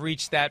he can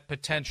reach that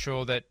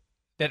potential that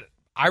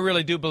I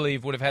really do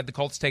believe would have had the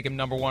Colts take him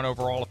number 1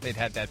 overall if they'd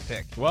had that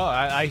pick. Well,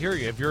 I hear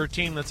you. If you're a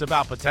team that's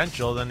about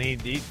potential, then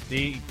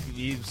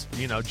he's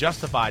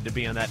justified to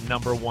be in that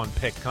number 1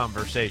 pick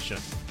conversation.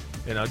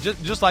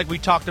 Just like we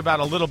talked about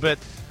a little bit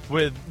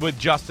with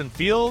Justin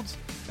Fields.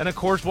 And, of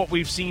course, what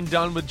we've seen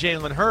done with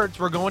Jalen Hurts,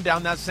 we're going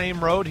down that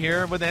same road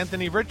here with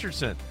Anthony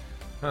Richardson.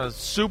 A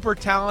super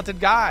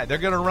talented guy. They're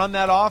going to run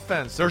that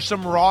offense. There's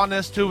some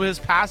rawness to his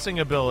passing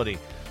ability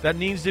that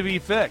needs to be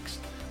fixed.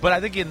 But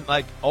I think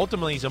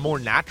ultimately he's a more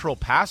natural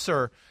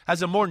passer,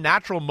 has a more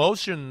natural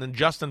motion than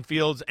Justin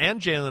Fields and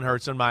Jalen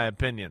Hurts, in my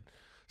opinion.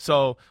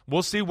 So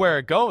we'll see where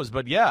it goes.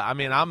 But, yeah,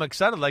 I'm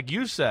excited, like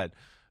you said.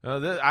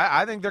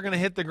 I think they're going to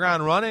hit the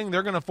ground running.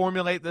 They're going to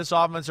formulate this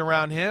offense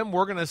around him.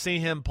 We're going to see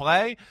him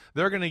play.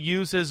 They're going to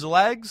use his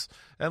legs.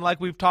 And like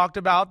we've talked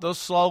about, they'll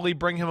slowly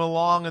bring him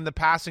along in the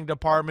passing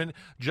department,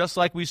 just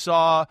like we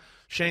saw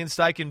Shane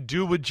Steichen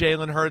do with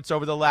Jalen Hurts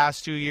over the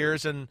last 2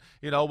 years and,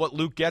 what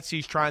Luke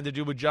Getzey's trying to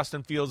do with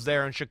Justin Fields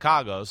there in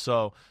Chicago.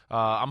 So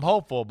I'm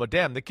hopeful. But,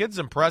 damn, the kid's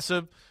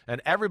impressive,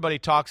 and everybody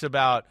talks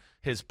about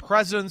his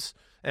presence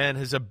and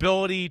his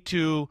ability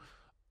to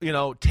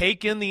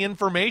take in the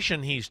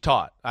information he's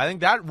taught. I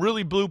think that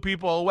really blew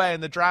people away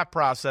in the draft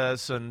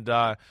process. And,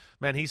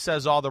 man, he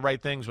says all the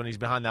right things when he's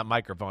behind that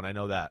microphone. I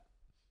know that.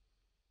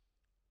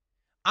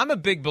 I'm a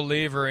big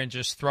believer in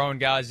just throwing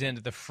guys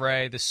into the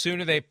fray. The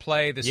sooner they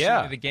play, the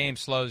sooner the game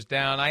slows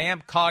down. I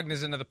am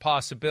cognizant of the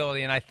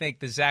possibility, and I think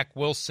the Zach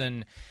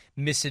Wilson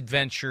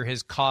misadventure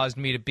has caused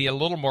me to be a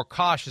little more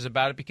cautious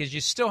about it because you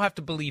still have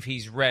to believe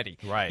he's ready.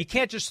 Right. You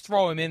can't just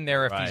throw him in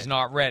there if he's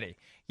not ready.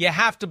 You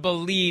have to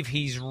believe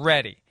he's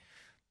ready.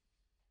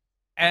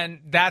 And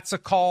that's a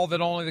call that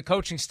only the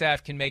coaching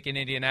staff can make in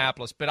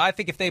Indianapolis. But I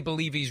think if they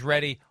believe he's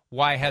ready,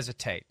 why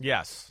hesitate?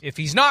 Yes. If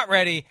he's not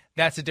ready,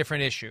 that's a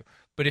different issue.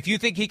 But if you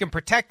think he can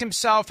protect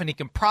himself and he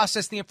can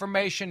process the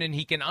information and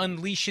he can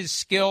unleash his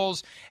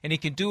skills and he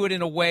can do it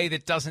in a way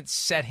that doesn't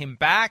set him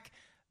back,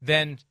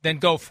 then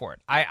go for it.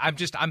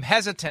 I'm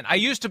hesitant. I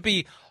used to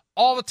be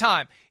all the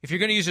time. If you're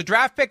going to use a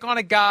draft pick on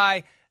a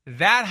guy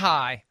that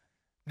high,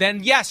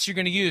 then yes, you're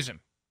going to use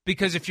him.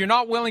 Because if you're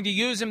not willing to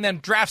use him, then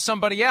draft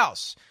somebody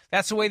else.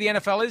 That's the way the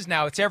NFL is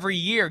now. It's every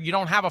year. You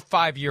don't have a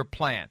 5-year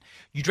plan.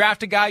 You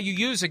draft a guy, you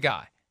use a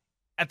guy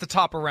at the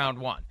top of round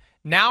 1.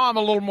 Now I'm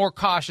a little more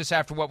cautious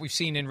after what we've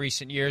seen in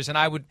recent years, and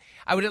I would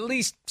at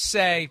least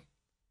say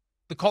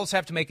the Colts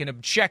have to make an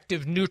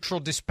objective,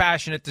 neutral,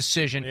 dispassionate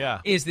decision.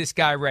 Yeah. Is this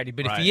guy ready?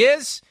 But if he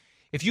is,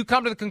 if you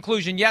come to the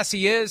conclusion, yes,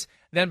 he is,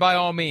 then by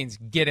all means,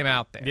 get him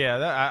out there.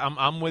 Yeah,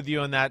 I'm with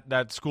you in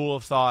that school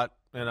of thought,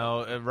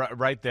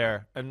 right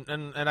there.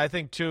 And I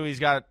think, too, he's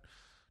got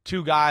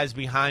 2 guys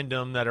behind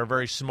him that are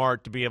very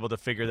smart to be able to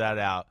figure that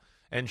out.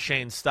 And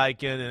Shane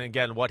Steichen, and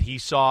again, what he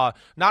saw,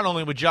 not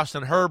only with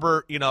Justin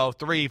Herbert,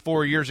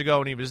 3-4 years ago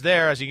when he was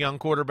there as a young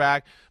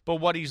quarterback, but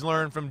what he's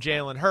learned from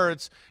Jalen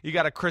Hurts. You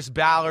got a Chris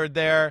Ballard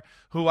there,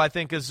 who I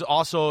think is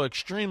also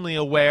extremely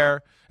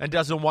aware and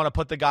doesn't want to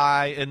put the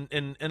guy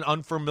in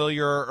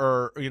unfamiliar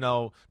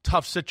or,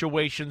 tough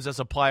situations as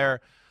a player.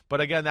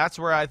 But again, that's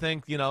where I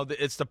think,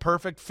 it's the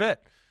perfect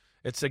fit.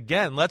 It's,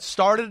 again, let's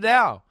start it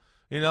now.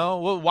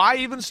 Why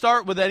even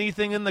start with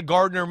anything in the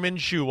Gardner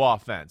Minshew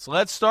offense?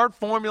 Let's start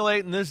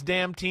formulating this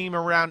damn team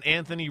around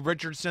Anthony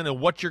Richardson and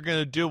what you're going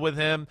to do with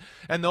him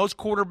and those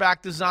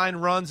quarterback design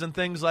runs and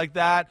things like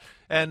that.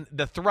 And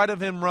the threat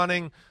of him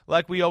running,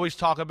 like we always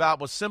talk about,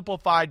 will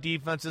simplify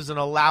defenses and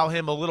allow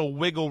him a little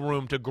wiggle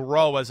room to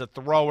grow as a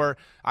thrower.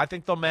 I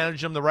think they'll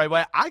manage him the right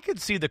way. I could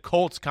see the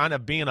Colts kind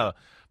of being a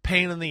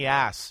pain in the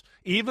ass,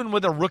 even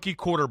with a rookie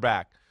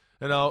quarterback.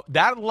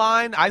 That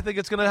line, I think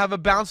it's going to have a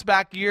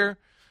bounce-back year.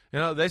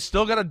 They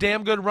still got a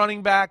damn good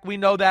running back. We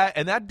know that.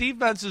 And that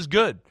defense is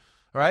good.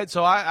 All right?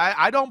 So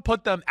I don't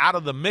put them out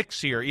of the mix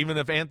here, even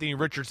if Anthony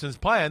Richardson's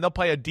playing. They'll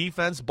play a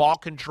defense, ball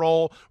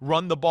control,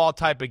 run the ball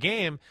type of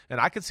game. And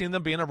I could see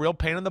them being a real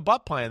pain in the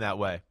butt playing that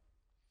way.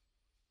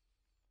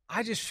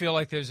 I just feel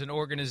like there's an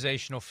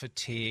organizational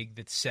fatigue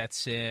that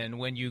sets in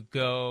when you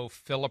go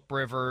Phillip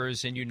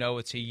Rivers and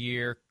it's a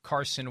year,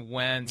 Carson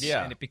Wentz,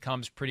 and it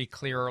becomes pretty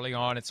clear early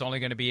on it's only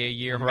going to be a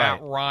year,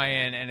 Matt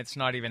Ryan, and it's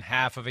not even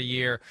half of a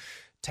year.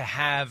 To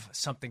have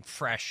something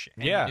fresh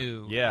and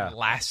new and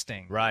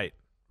lasting. Right.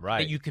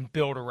 That you can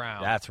build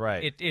around. That's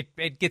right.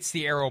 It gets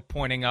the arrow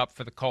pointing up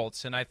for the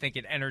Colts, and I think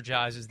it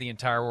energizes the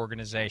entire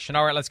organization.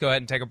 All right, let's go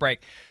ahead and take a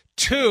break.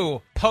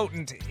 2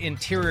 potent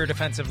interior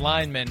defensive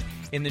linemen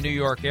in the New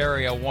York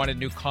area wanted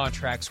new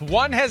contracts.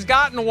 1 has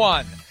gotten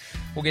one.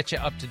 We'll get you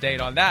up to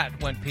date on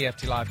that when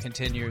PFT Live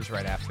continues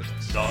right after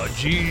this. The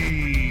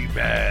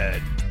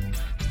G-Man.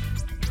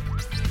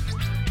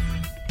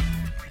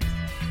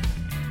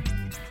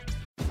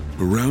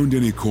 Around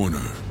any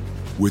corner,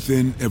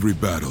 within every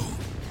battle,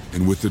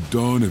 and with the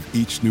dawn of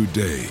each new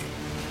day,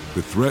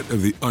 the threat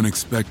of the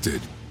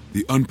unexpected,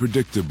 the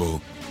unpredictable,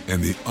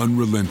 and the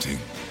unrelenting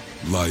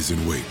lies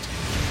in wait.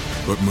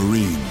 But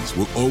Marines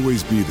will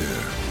always be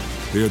there.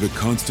 They are the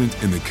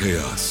constant in the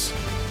chaos.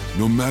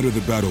 No matter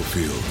the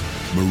battlefield,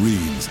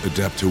 Marines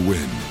adapt to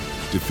win,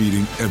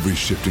 defeating every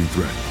shifting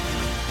threat,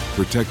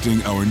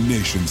 protecting our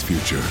nation's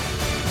future.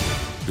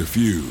 The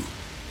few,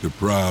 the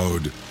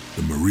proud,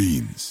 the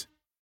Marines.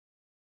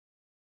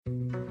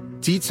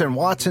 Dietz &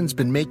 Watson's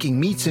been making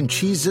meats and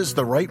cheeses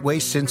the right way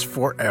since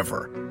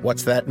forever.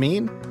 What's that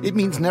mean? It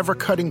means never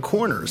cutting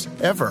corners,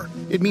 ever.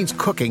 It means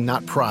cooking,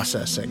 not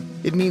processing.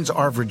 It means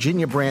our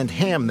Virginia brand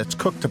ham that's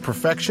cooked to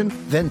perfection,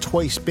 then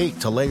twice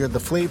baked to layer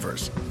the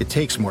flavors. It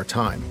takes more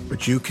time,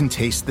 but you can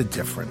taste the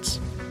difference.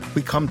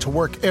 We come to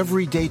work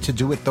every day to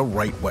do it the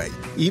right way,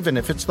 even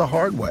if it's the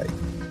hard way.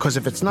 Because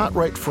if it's not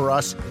right for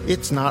us,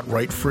 it's not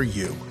right for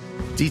you.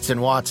 Dietz &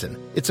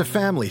 Watson, it's a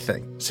family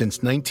thing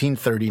since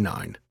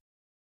 1939.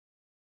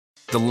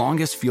 The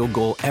longest field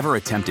goal ever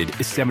attempted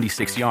is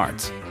 76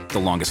 yards. The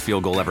longest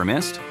field goal ever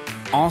missed?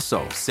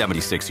 Also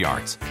 76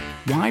 yards.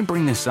 Why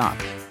bring this up?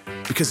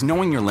 Because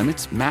knowing your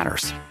limits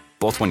matters,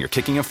 both when you're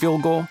kicking a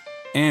field goal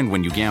and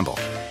when you gamble.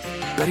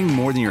 Betting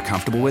more than you're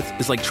comfortable with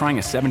is like trying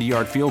a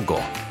 70-yard field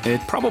goal. It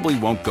probably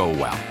won't go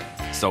well.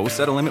 So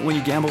set a limit when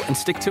you gamble and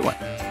stick to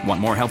it. Want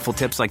more helpful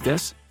tips like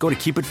this? Go to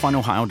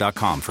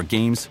keepitfunohio.com for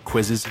games,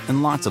 quizzes,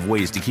 and lots of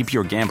ways to keep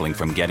your gambling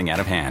from getting out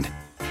of hand.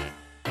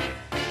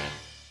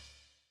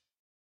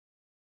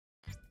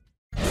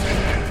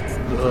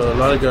 A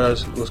lot of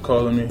guys was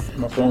calling me.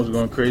 My phone was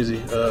going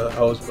crazy.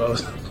 I was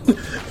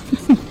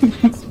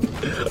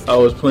I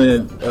was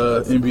playing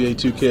NBA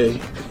 2K.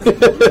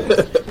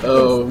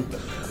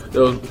 That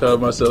was kind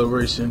of my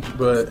celebration.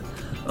 But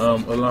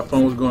my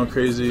phone was going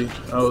crazy.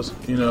 I was,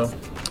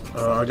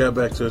 I got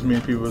back to as many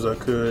people as I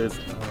could.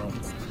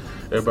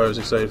 Everybody was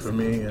excited for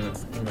me, and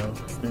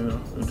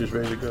I'm just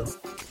ready to go.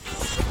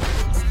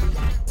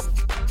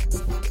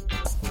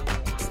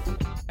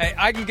 Hey,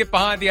 I can get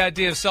behind the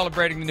idea of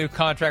celebrating the new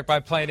contract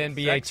by playing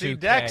NBA 2K.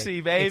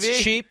 Dexy, baby.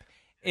 It's cheap,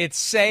 it's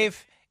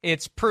safe,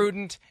 it's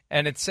prudent,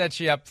 and it sets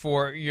you up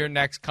for your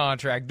next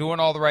contract. Doing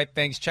all the right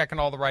things, checking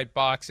all the right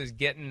boxes,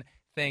 getting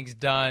things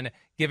done,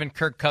 giving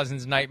Kirk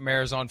Cousins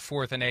nightmares on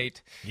 4th and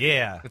 8.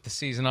 Yeah. With the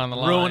season on the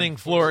line. Ruining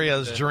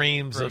Floria's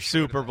dreams of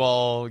Super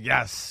Bowl.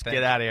 Yes,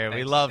 get out of here.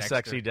 We love Dexter.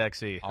 Sexy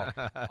Dexy.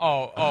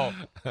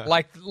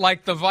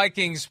 Like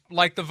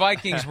the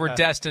Vikings were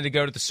destined to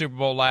go to the Super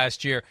Bowl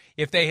last year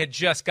if they had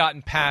just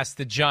gotten past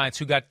the Giants,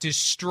 who got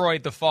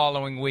destroyed the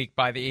following week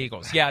by the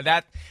Eagles. Yeah,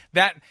 that's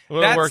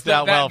worked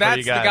out well for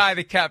you guys. That's the guy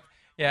that kept.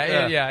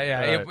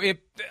 Yeah. Right.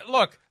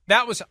 Look,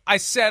 that was, I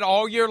said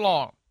all year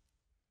long,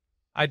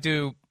 I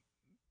do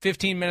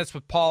 15 minutes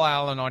with Paul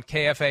Allen on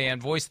KFAN,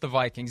 Voice of the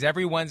Vikings,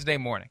 every Wednesday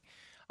morning.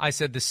 I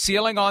said the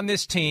ceiling on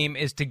this team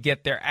is to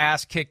get their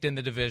ass kicked in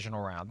the divisional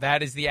round.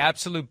 That is the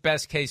absolute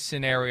best-case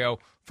scenario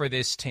for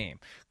this team.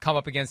 Come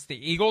up against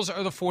the Eagles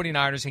or the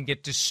 49ers and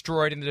get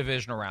destroyed in the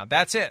divisional round.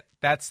 That's it.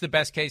 That's the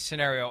best-case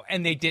scenario,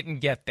 and they didn't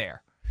get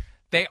there.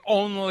 They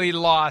only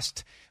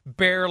lost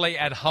barely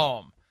at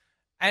home.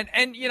 And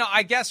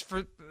I guess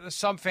for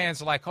some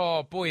fans are like,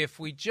 oh, boy, if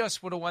we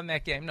just would have won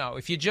that game. No,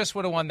 if you just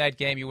would have won that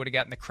game, you would have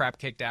gotten the crap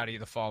kicked out of you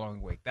the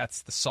following week.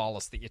 That's the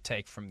solace that you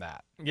take from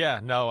that.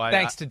 Yeah, no.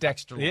 Thanks to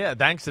Dexter Lawrence. Yeah,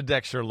 thanks to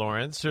Dexter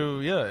Lawrence,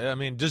 who,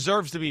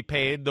 deserves to be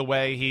paid the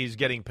way he's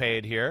getting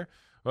paid here.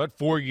 What,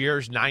 4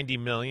 years, $90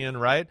 million,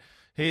 right?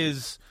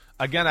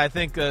 Again, I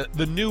think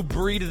the new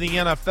breed of the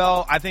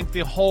NFL, I think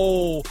the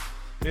whole –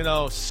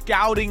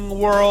 scouting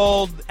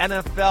world,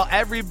 NFL,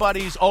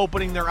 everybody's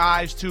opening their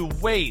eyes to,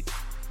 wait,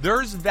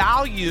 there's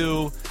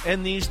value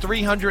in these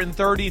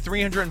 330,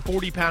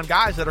 340-pound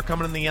guys that are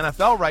coming in the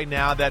NFL right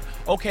now that,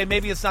 okay,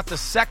 maybe it's not the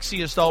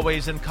sexiest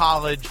always in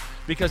college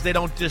because they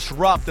don't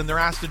disrupt and they're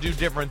asked to do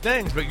different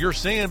things, but you're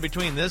seeing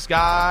between this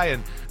guy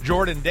and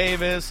Jordan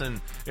Davis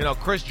and,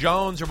 Chris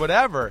Jones or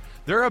whatever,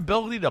 their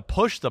ability to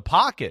push the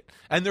pocket.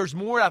 And there's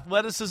more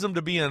athleticism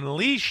to be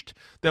unleashed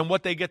than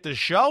what they get to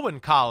show in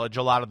college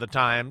a lot of the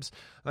times.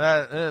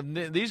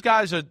 These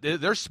guys,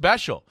 they're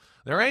special.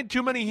 There ain't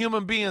too many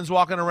human beings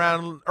walking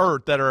around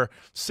Earth that are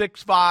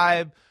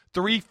 6'5",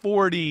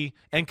 340,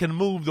 and can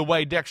move the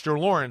way Dexter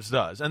Lawrence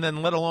does, and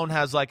then let alone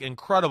has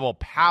incredible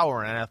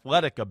power and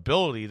athletic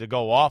ability to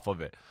go off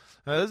of it.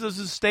 This is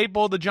a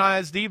staple of the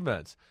Giants'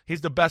 defense. He's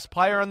the best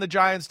player on the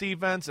Giants'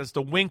 defense. It's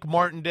the Wink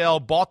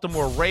Martindale,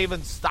 Baltimore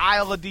Ravens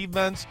style of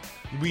defense.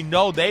 We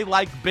know they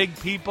like big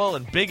people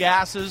and big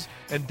asses,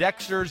 and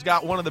Dexter's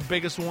got one of the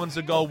biggest ones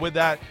to go with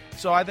that.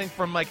 So I think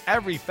from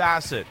every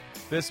facet,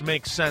 this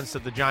makes sense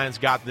that the Giants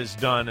got this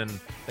done, and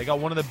they got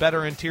one of the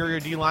better interior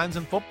D-lines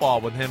in football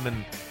with him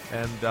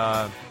and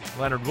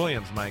Leonard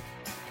Williams, Mike.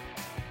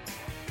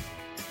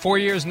 4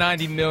 years,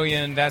 $90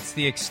 million. That's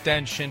the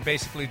extension,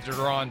 basically the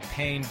Daron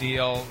Payne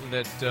deal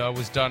that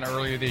was done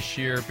earlier this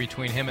year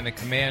between him and the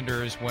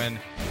Commanders when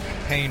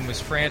Payne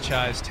was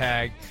franchise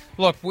tagged.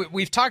 Look,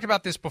 we've talked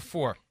about this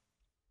before.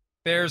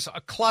 There's a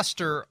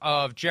cluster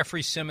of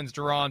Jeffrey Simmons,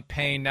 Daron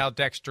Payne, now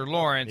Dexter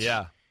Lawrence.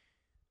 Yeah.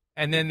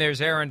 And then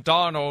there's Aaron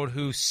Donald,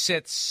 who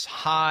sits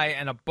high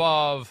and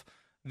above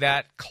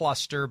that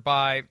cluster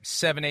by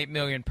 $7-8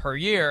 million per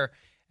year.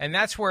 And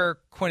that's where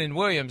Quinnen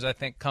Williams, I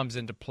think, comes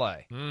into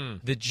play.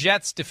 The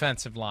Jets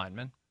defensive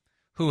lineman,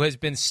 who has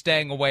been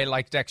staying away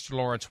like Dexter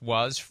Lawrence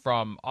was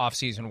from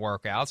offseason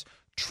workouts,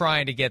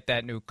 trying to get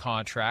that new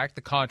contract,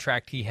 the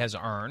contract he has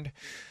earned.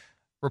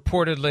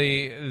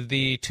 Reportedly,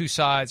 the two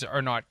sides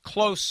are not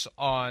close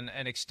on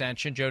an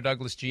extension. Joe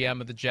Douglas,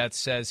 GM of the Jets,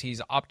 says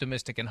he's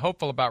optimistic and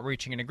hopeful about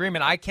reaching an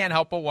agreement. I can't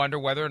help but wonder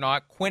whether or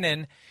not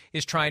Quinnen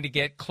is trying to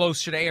get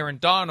closer to Aaron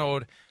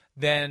Donald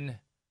than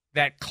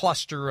that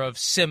cluster of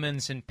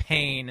Simmons and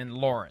Payne and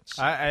Lawrence.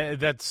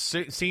 That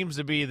seems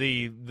to be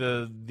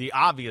the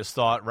obvious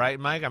thought, right,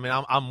 Mike? I mean,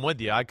 I'm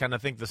with you. I kind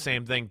of think the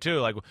same thing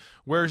too.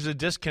 Where's the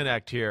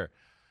disconnect here?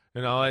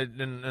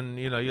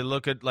 You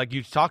look at, like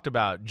you talked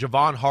about,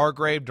 Javon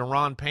Hargrave,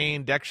 Daron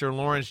Payne, Dexter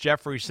Lawrence,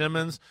 Jeffrey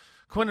Simmons,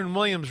 Quinnen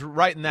Williams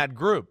right in that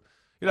group.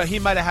 He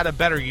might have had a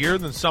better year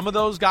than some of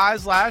those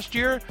guys last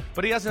year,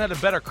 but he hasn't had a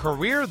better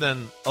career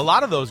than a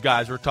lot of those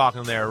guys we're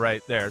talking there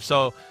right there.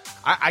 So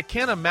I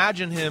can't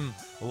imagine him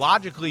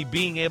logically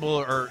being able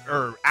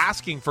or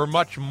asking for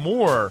much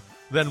more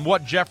than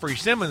what Jeffrey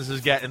Simmons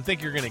is getting and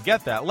think you're going to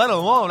get that. Let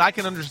alone, I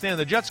can understand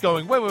the Jets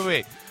going,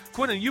 wait.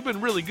 Quinnen, you've been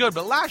really good,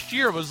 but last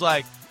year was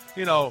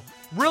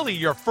really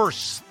your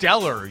first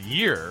stellar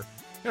year.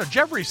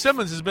 Jeffrey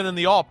Simmons has been in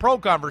the all-pro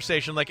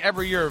conversation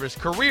every year of his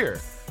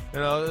career.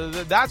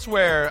 That's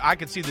where I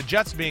could see the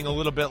Jets being a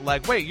little bit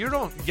like, wait, you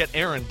don't get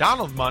Aaron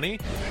Donald money.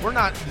 We're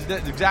not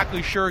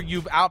exactly sure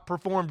you've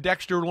outperformed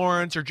Dexter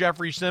Lawrence or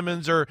Jeffrey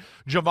Simmons or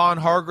Javon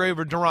Hargrave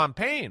or Daron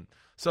Payne.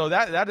 So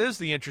that is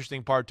the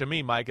interesting part to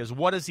me, Mike, is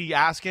what is he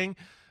asking?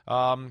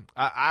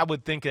 I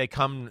would think they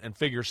come and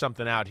figure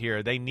something out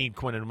here. They need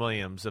Quinnen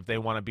Williams if they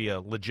want to be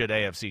a legit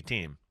AFC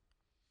team.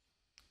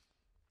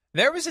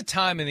 There was a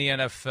time in the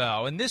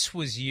NFL, and this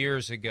was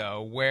years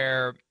ago,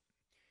 where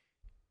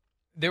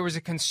there was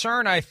a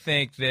concern, I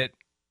think, that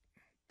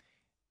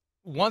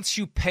once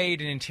you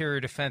paid an interior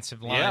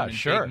defensive lineman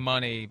big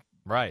money,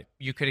 right,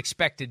 you could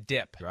expect a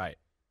dip. Right.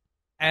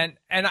 And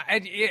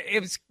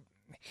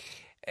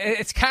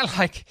it's kind of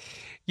like,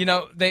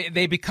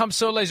 they become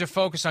so laser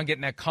focused on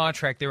getting that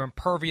contract, they're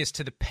impervious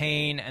to the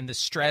pain and the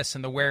stress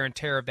and the wear and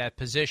tear of that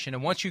position.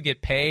 And once you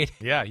get paid,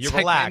 you're relaxed.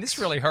 Like, man, this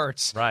really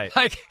hurts. Right.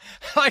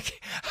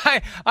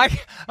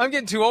 I'm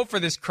getting too old for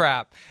this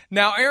crap.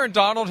 Now, Aaron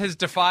Donald has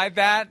defied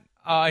that.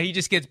 He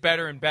just gets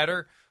better and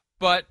better.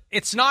 But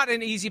it's not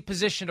an easy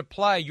position to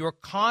play. You're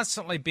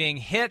constantly being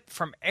hit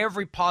from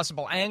every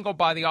possible angle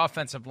by the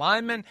offensive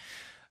lineman.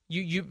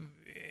 Your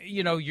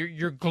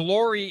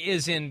glory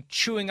is in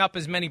chewing up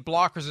as many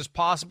blockers as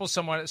possible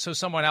so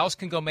someone else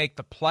can go make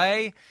the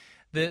play.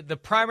 The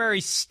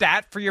primary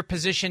stat for your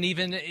position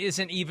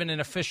isn't even an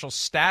official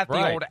stat.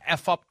 Right. The old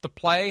F up the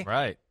play.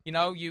 Right.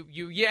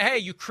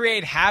 You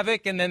create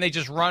havoc and then they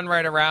just run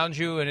right around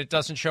you and it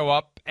doesn't show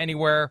up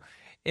anywhere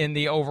in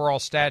the overall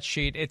stat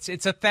sheet.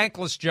 It's a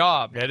thankless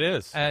job. It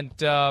is. And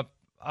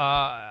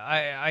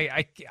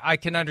I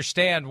can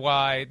understand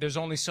why there's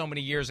only so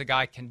many years a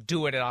guy can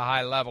do it at a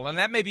high level. And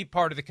that may be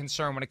part of the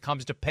concern when it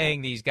comes to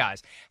paying these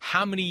guys.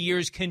 How many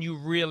years can you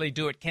really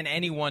do it? Can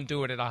anyone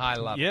do it at a high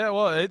level? Yeah,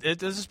 well, it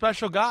is a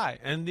special guy.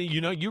 And,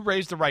 you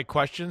raised the right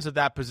questions at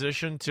that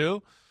position,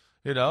 too.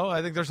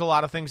 I think there's a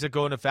lot of things that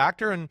go into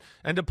factor. And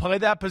to play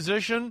that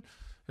position,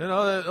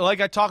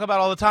 like I talk about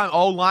all the time,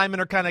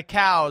 linemen are kind of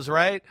cows,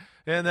 right?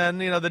 And then,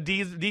 the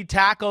D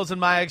tackles, in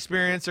my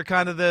experience, are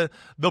kind of the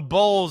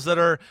bulls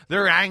they're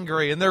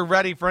angry and they're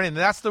ready for anything.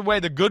 That's the way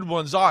the good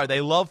ones are.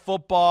 They love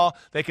football.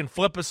 They can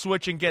flip a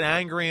switch and get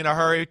angry in a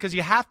hurry because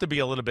you have to be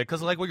a little bit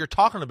because like what you're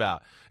talking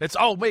about. It's,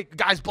 wait,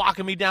 guy's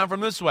blocking me down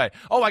from this way.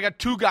 Oh, I got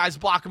two guys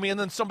blocking me and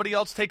then somebody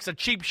else takes a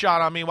cheap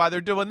shot on me while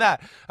they're doing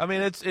that. I mean,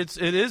 it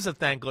is a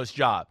thankless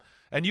job.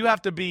 And you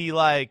have to be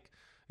like,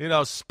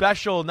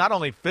 special, not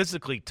only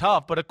physically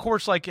tough, but of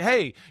course, like,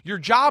 hey, your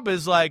job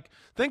is like,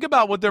 think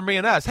about what they're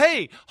being asked.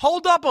 Hey,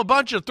 hold up a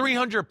bunch of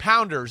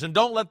 300-pounders and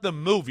don't let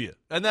them move you.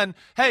 And then,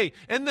 hey,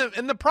 in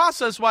the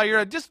process while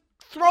you're just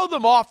throw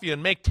them off you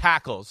and make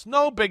tackles.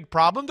 No big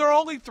problem. They're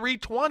only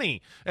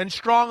 320 and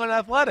strong and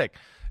athletic.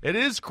 It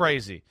is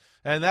crazy.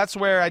 And that's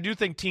where I do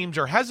think teams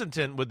are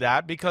hesitant with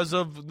that because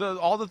of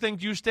all the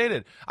things you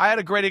stated. I had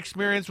a great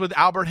experience with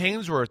Albert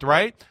Hainsworth,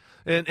 right,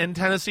 in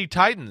Tennessee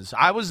Titans.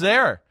 I was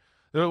there.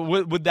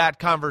 With that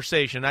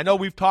conversation. I know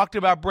we've talked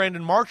about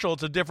Brandon Marshall.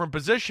 It's a different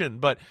position,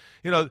 but,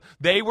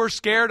 they were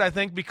scared, I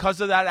think, because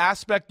of that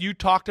aspect you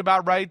talked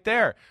about right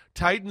there.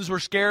 Titans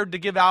were scared to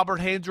give Albert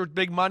Hainsworth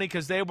big money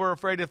because they were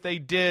afraid if they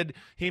did,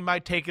 he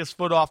might take his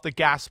foot off the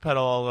gas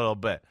pedal a little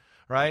bit,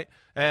 right?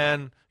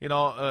 And,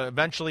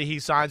 eventually he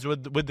signs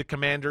with the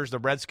Commanders, the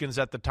Redskins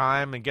at the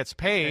time, and gets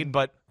paid,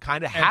 but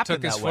kind of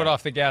happened took his foot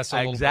off the gas a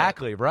little bit.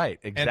 Exactly, right.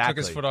 Exactly. And took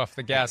his foot off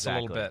the gas a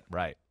little bit.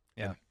 Right.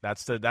 Yeah,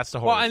 that's the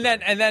whole. Well, and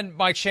then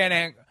Mike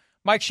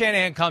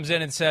Shanahan comes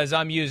in and says,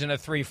 "I'm using a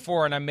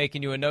 3-4 and I'm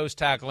making you a nose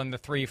tackle in the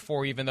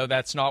 3-4, even though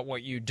that's not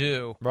what you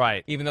do,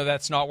 right? Even though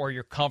that's not where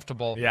you're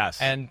comfortable."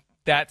 Yes, and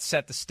that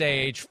set the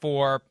stage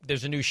for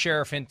there's a new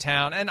sheriff in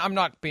town, and I'm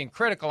not being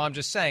critical. I'm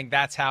just saying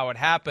that's how it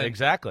happened.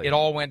 Exactly, it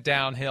all went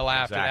downhill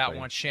after that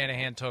once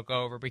Shanahan took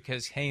over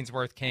because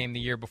Hainsworth came the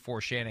year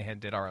before Shanahan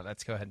did. All right,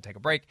 let's go ahead and take a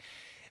break.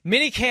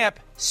 Minicamp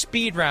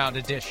Speed Round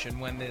Edition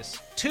when this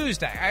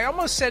Tuesday. I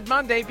almost said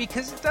Monday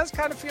because it does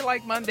kind of feel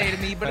like Monday to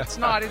me, but it's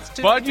not. It's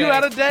Tuesday. But you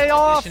had a day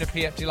off.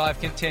 Edition of PFT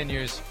Live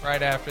continues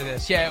right after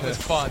this. Yeah, it was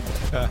fun.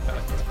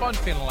 It's fun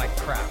feeling like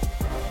crap.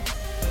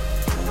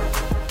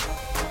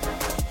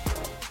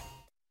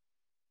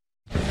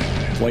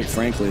 Quite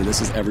frankly, this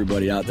is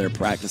everybody out there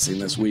practicing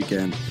this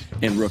weekend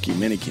in rookie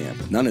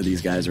minicamp. None of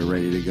these guys are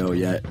ready to go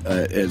yet,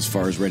 as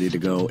far as ready to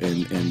go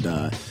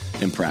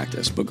in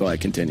practice. But go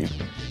ahead, continue.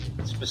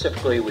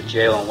 Specifically with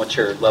Jalen, what's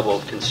your level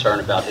of concern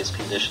about his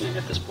conditioning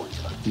at this point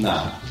in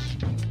time?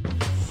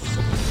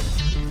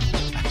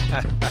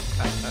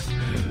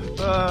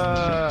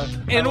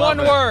 No. In one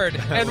word,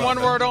 and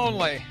one word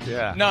only.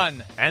 Yeah.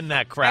 None. And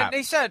that crap. And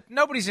they said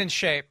nobody's in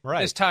shape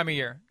this time of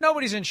year.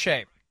 Nobody's in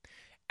shape.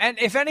 And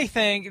if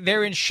anything,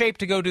 they're in shape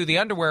to go do the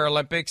Underwear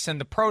Olympics and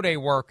the Pro Day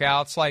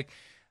workouts. Like,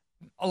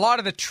 a lot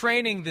of the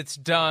training that's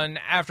done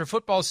after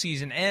football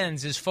season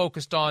ends is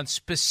focused on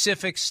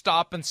specific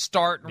stop and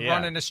start and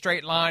run in a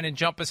straight line and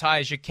jump as high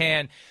as you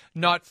can,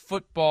 not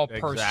football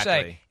per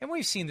se. And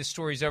we've seen the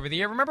stories over the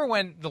year. Remember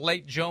when the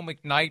late Joe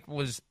McKnight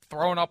was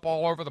thrown up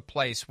all over the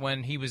place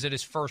when he was at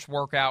his first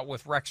workout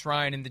with Rex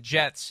Ryan and the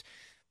Jets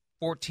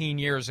 14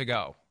 years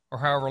ago? Or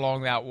however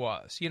long that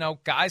was.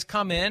 Guys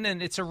come in,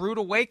 and it's a rude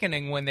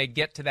awakening when they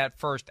get to that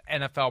first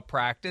NFL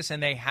practice,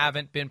 and they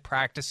haven't been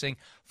practicing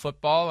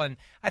football. And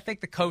I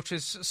think the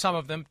coaches, some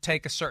of them,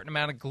 take a certain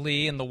amount of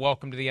glee in the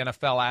welcome to the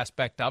NFL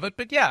aspect of it.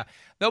 But, yeah,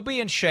 they'll be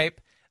in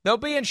shape. They'll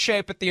be in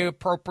shape at the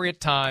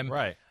appropriate time.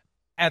 Right.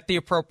 At the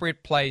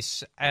appropriate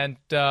place, and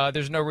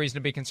there's no reason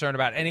to be concerned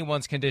about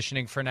anyone's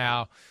conditioning for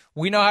now.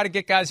 We know how to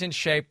get guys in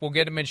shape. We'll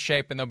get them in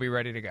shape, and they'll be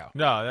ready to go.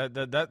 No,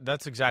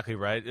 that's exactly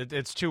right.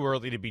 It's too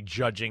early to be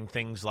judging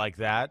things like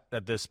that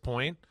at this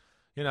point.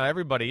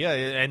 everybody, yeah,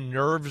 and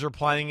nerves are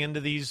playing into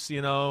these,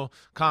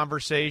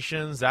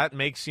 conversations. That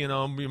makes, you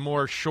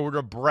more short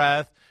of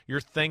breath. You're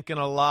thinking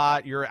a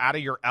lot. You're out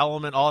of your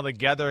element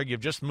altogether.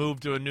 You've just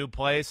moved to a new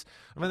place.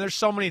 I mean, there's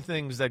so many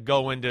things that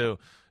go into,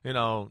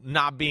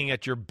 not being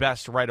at your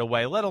best right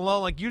away, let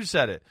alone, like you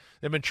said it.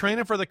 They've been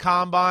training for the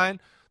combine.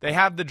 They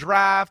have the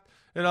draft.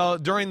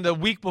 During the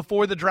week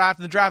before the draft,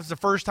 and the draft is the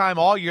first time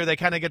all year they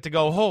kind of get to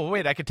go, oh,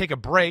 wait, I could take a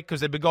break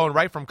because they've been going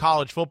right from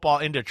college football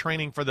into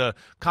training for the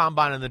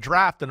combine and the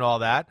draft and all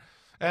that.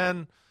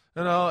 And,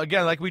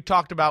 again, like we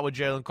talked about with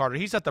Jalen Carter,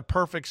 he's at the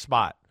perfect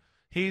spot.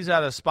 He's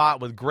at a spot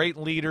with great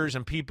leaders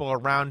and people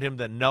around him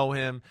that know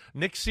him.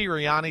 Nick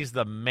Sirianni's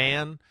the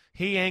man.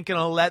 He ain't going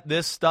to let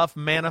this stuff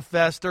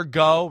manifest or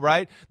go,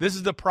 right? This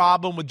is the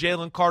problem with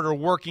Jalen Carter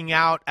working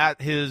out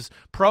at his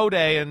pro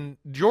day in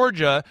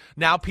Georgia.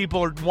 Now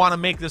people want to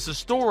make this a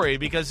story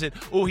because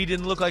he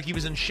didn't look like he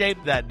was in shape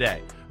that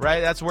day,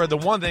 right? That's where the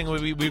one thing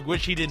we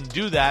wish he didn't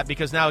do that,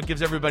 because now it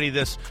gives everybody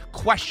this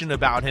question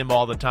about him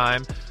all the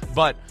time.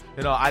 But,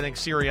 I think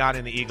Sirianni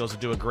and the Eagles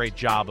will do a great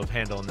job of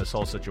handling this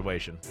whole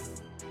situation.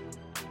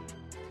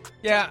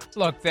 Yeah,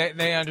 look,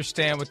 they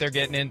understand what they're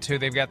getting into.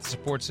 They've got the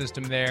support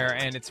system there,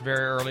 and it's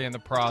very early in the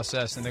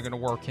process, and they're going to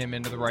work him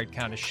into the right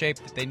kind of shape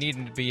that they need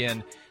him to be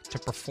in to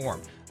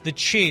perform. The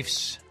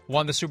Chiefs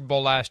won the Super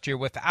Bowl last year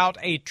without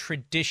a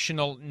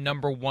traditional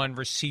number one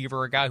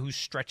receiver, a guy who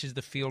stretches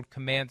the field,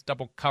 commands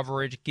double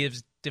coverage,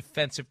 gives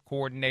defensive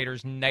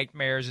coordinators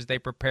nightmares as they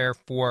prepare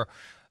for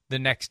the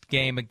next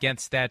game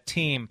against that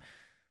team.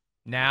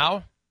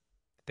 Now,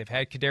 they've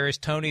had Kadarius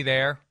Toney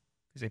there,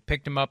 because they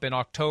picked him up in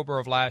October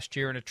of last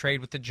year in a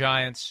trade with the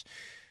Giants.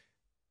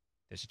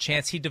 There's a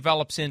chance he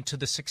develops into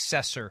the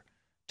successor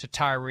to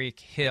Tyreek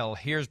Hill.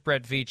 Here's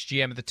Brett Veach,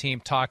 GM of the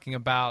team, talking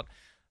about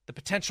the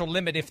potential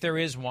limit, if there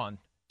is one,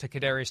 to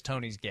Kadarius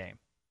Toney's game.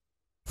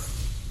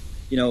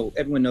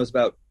 Everyone knows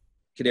about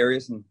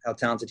Kadarius and how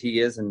talented he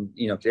is, and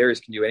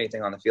Kadarius can do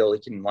anything on the field.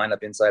 He can line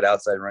up inside,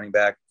 outside, running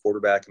back,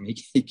 quarterback. I mean,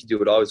 he can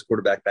do it all. He was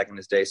quarterback back in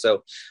his day.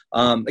 So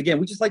again,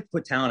 we just like to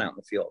put talent out in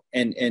the field,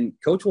 and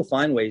coach will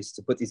find ways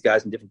to put these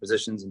guys in different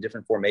positions, in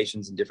different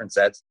formations, in different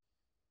sets.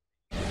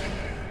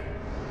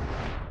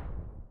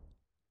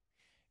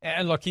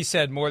 And look, he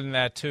said more than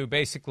that too.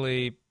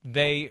 Basically,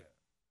 they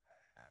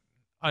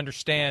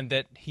understand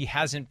that he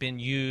hasn't been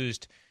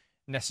used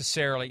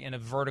necessarily in a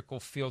vertical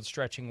field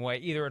stretching way,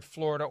 either at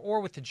Florida or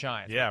with the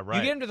Giants. Yeah, right.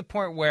 You get him to the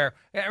point where,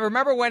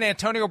 remember when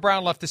Antonio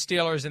Brown left the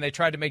Steelers and they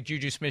tried to make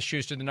Juju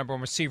Smith-Schuster the number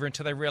one receiver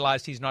until they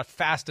realized he's not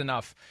fast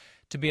enough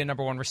to be a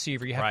number one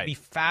receiver. You have to be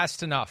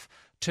fast enough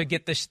to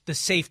get the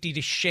safety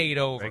to shade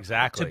over.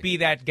 Exactly. To be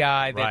that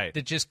guy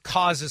that just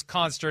causes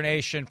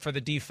consternation for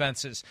the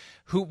defenses.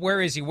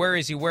 Where is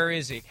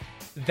he?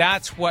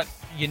 That's what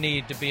you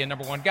need to be a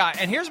number one guy.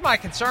 And here's my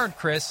concern,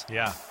 Chris.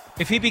 Yeah.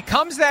 If he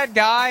becomes that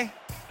guy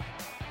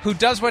who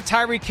does what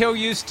Tyreek Hill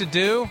used to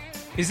do,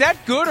 is that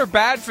good or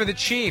bad for the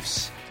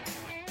Chiefs?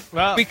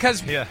 Well,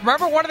 because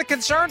remember, one of the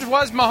concerns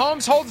was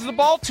Mahomes holds the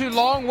ball too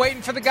long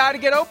waiting for the guy to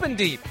get open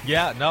deep.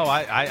 Yeah, no,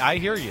 I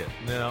hear you.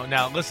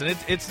 Now, listen,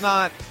 it's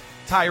not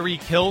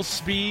Tyreek Hill's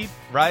speed,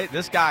 right?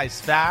 This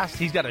guy's fast.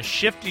 He's got a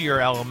shiftier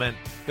element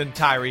than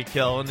Tyreek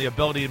Hill and the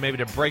ability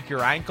to break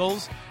your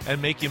ankles and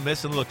make you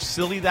miss and look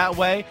silly that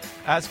way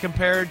as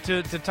compared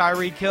to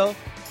Tyreek Hill.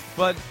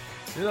 But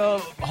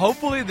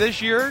hopefully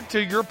this year,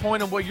 to your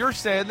point of what you're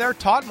saying there,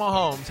 taught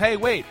Mahomes, hey,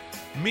 wait,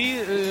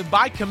 me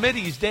by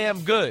committee is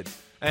damn good.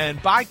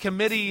 And by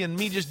committee and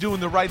me just doing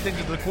the right thing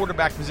to the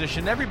quarterback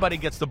position, everybody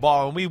gets the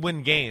ball and we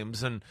win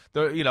games. And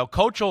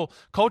coach will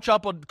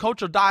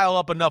dial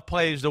up enough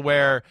plays to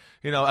where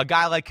a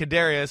guy like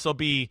Kadarius will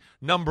be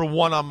number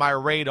one on my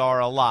radar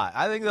a lot.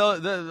 I think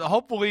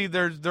hopefully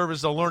there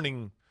was a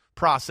learning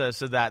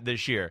process of that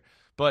this year.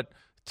 But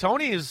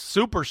Toney is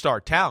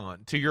superstar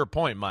talent, to your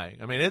point, Mike.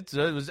 I mean, it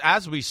was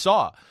as we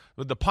saw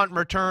with the punt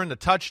return, the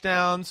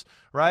touchdowns,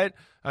 right?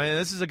 I mean,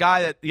 this is a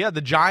guy that,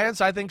 the Giants,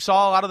 I think,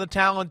 saw a lot of the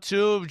talent,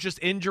 too. It was just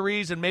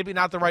injuries and maybe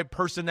not the right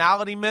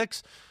personality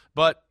mix.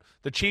 But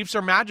the Chiefs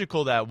are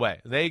magical that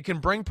way. They can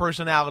bring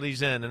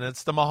personalities in, and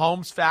it's the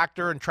Mahomes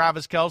factor and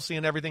Travis Kelce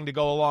and everything to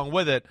go along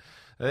with it.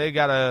 They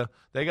got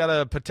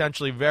a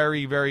potentially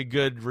very, very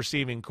good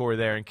receiving core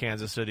there in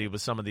Kansas City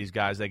with some of these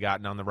guys they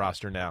got on the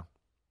roster now.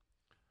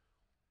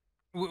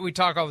 We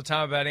talk all the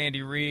time about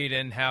Andy Reid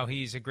and how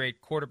he's a great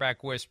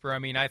quarterback whisperer. I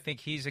mean, I think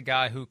he's a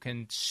guy who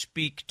can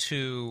speak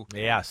to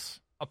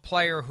a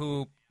player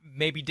who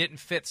maybe didn't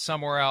fit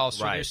somewhere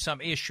else, or there's some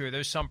issue,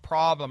 there's some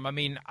problem. I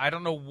mean, I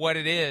don't know what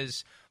it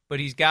is, but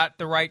he's got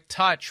the right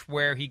touch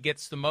where he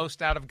gets the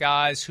most out of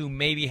guys who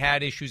maybe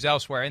had issues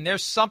elsewhere. And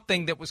there's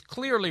something that was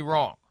clearly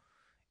wrong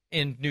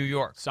in New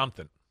York.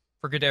 Something.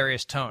 For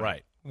Kadarius Toney.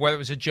 Right. Whether it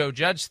was a Joe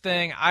Judge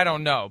thing, I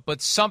don't know.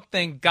 But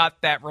something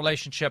got that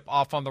relationship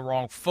off on the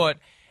wrong foot,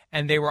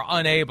 and they were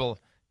unable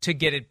to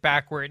get it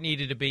back where it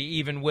needed to be,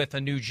 even with a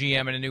new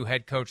GM and a new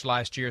head coach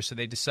last year. So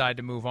they decided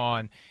to move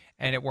on,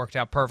 and it worked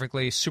out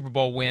perfectly. Super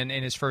Bowl win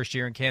in his first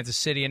year in Kansas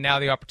City, and now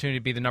the opportunity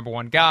to be the number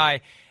one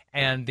guy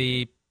and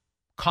the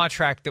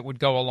contract that would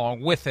go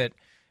along with it.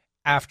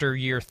 after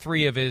year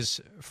 3 of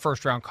his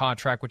first-round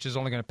contract, which is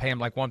only going to pay him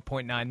like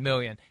 $1.9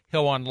 million,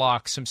 he'll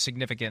unlock some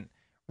significant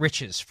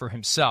riches for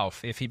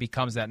himself if he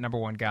becomes that number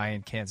 1 guy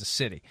in Kansas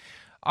City.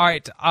 All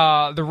right,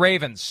 the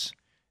Ravens,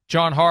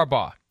 John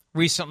Harbaugh,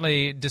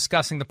 recently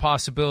discussing the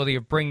possibility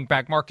of bringing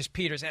back Marcus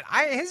Peters. And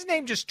his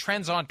name just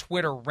trends on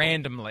Twitter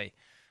randomly.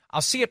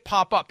 I'll see it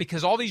pop up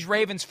because all these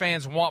Ravens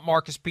fans want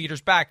Marcus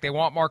Peters back. They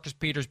want Marcus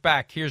Peters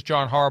back. Here's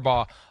John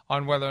Harbaugh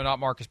on whether or not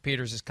Marcus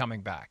Peters is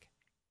coming back.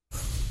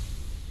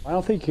 I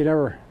don't think you could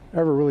ever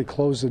really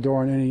close the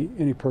door on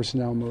any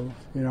personnel move.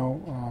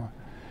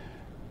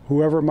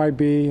 Whoever it might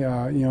be,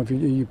 if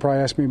you probably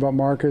asked me about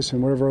Marcus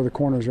and whatever other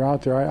corners are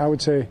out there, I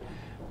would say,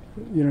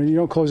 you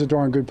don't close the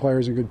door on good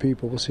players and good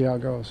people. We'll see how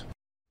it goes.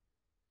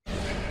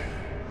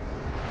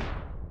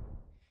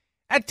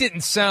 That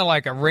didn't sound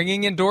like a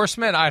ringing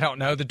endorsement. I don't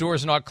know. The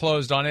door's not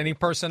closed on any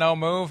personnel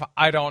move.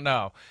 I don't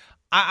know.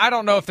 I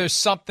don't know if there's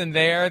something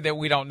there that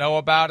we don't know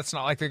about. It's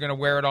not like they're going to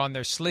wear it on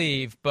their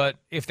sleeve. But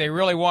if they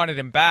really wanted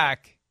him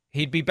back,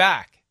 he'd be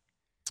back.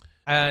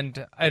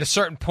 And at a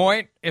certain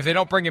point, if they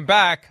don't bring him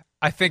back,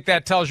 I think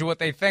that tells you what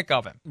they think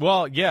of him.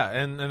 Well, yeah,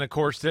 and of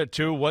course,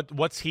 too,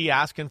 what's he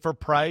asking for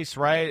price,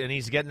 right? And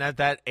he's getting at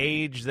that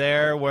age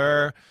there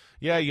where,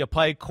 yeah, you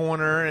play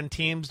corner and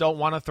teams don't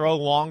want to throw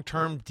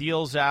long-term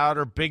deals out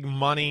or big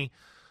money.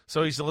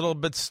 So he's a little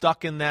bit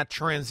stuck in that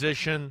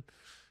transition.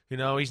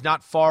 He's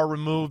not far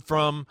removed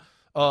from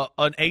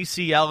an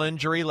ACL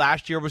injury.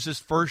 Last year was his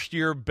first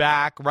year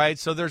back, right?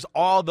 So there's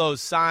all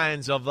those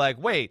signs of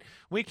like, wait,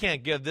 we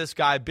can't give this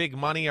guy big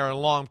money or a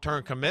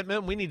long-term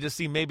commitment. We need to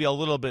see maybe a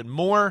little bit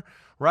more,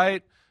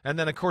 right? And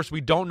then, of course,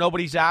 we don't know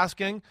what he's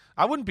asking.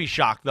 I wouldn't be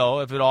shocked, though,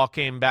 if it all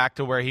came back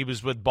to where he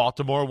was with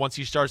Baltimore once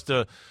he starts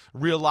to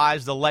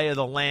realize the lay of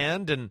the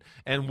land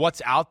and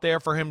what's out there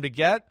for him to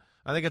get.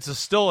 I think it's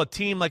still a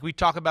team like we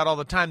talk about all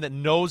the time that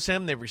knows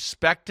him, they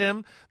respect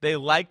him, they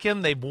like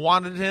him, they've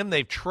wanted him,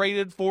 they've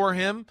traded for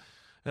him,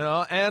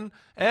 and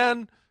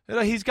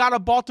he's got a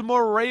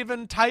Baltimore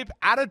Raven type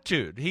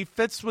attitude. He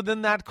fits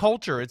within that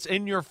culture. It's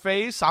in your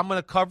face. I'm going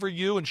to cover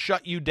you and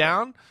shut you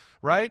down,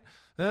 right?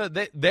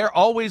 They're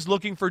always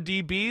looking for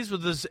DBs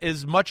with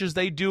as much as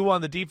they do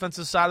on the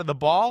defensive side of the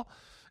ball,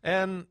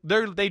 and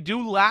they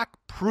do lack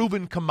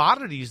proven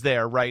commodities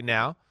there right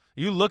now.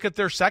 You look at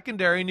their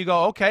secondary and you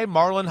go, okay,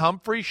 Marlon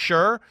Humphrey,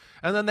 sure.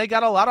 And then they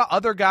got a lot of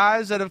other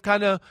guys that have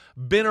kind of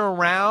been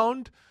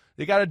around.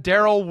 They got a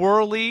Darryl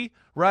Worley,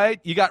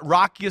 right? You got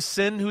Rock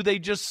Ya-Sin, who they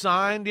just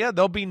signed. Yeah,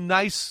 they'll be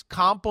nice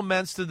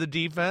complements to the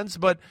defense,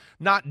 but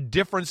not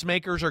difference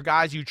makers or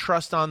guys you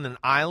trust on an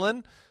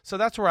island. So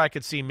that's where I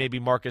could see maybe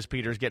Marcus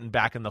Peters getting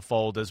back in the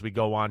fold as we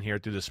go on here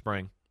through the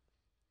spring.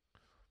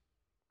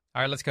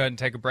 All right, let's go ahead and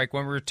take a break.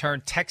 When we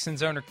return,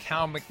 Texans owner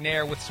Cal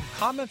McNair with some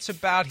comments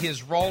about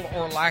his role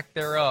or lack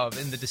thereof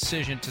in the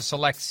decision to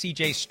select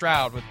CJ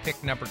Stroud with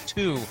pick number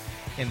 2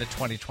 in the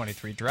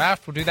 2023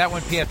 draft. We'll do that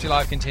when PFT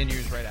Live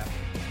continues right after.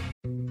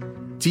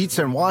 Dietz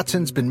and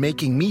Watson's been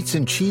making meats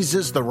and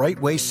cheeses the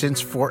right way since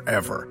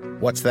forever.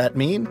 What's that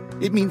mean?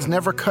 It means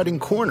never cutting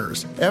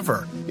corners,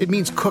 ever. It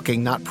means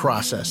cooking, not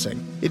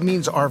processing. It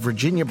means our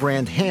Virginia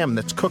brand ham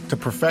that's cooked to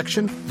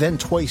perfection, then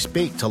twice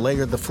baked to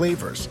layer the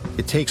flavors.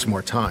 It takes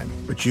more time,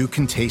 but you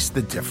can taste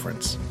the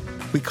difference.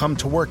 We come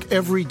to work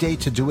every day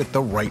to do it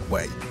the right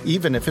way,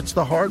 even if it's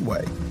the hard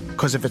way.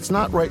 Because if it's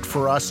not right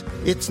for us,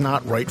 it's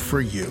not right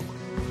for you.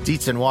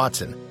 Dietz and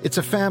Watson, it's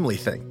a family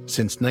thing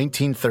since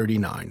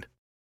 1939.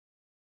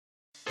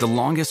 The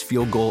longest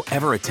field goal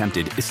ever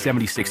attempted is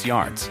 76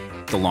 yards.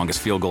 The longest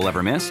field goal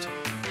ever missed?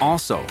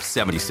 Also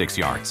 76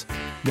 yards.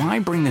 Why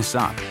bring this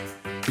up?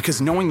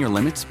 Because knowing your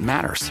limits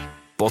matters,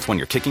 both when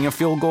you're kicking a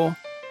field goal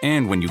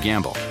and when you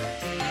gamble.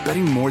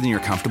 Betting more than you're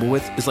comfortable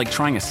with is like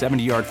trying a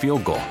 70-yard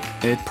field goal.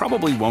 It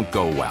probably won't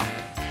go well.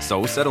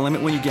 So set a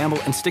limit when you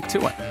gamble and stick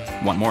to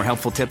it. Want more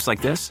helpful tips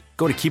like this?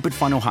 Go to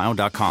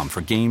keepitfunohio.com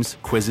for games,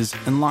 quizzes,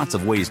 and lots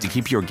of ways to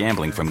keep your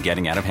gambling from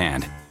getting out of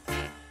hand.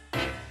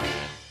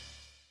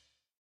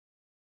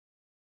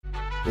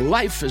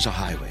 Life is a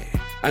highway,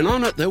 and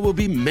on it there will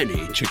be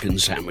many chicken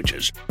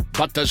sandwiches.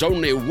 But there's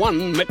only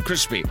one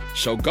McCrispy.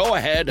 So go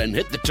ahead and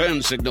hit the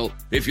turn signal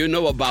if you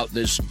know about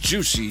this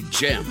juicy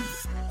gem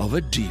of a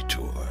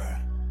detour.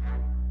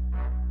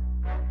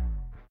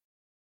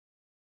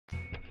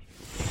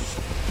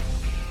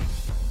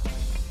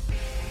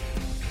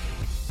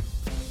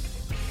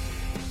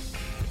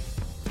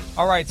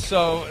 All right,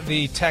 so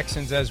the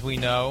Texans, as we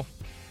know,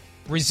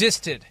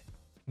 resisted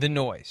the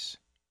noise,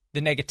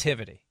 the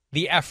negativity,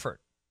 the effort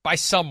by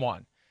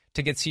someone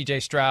to get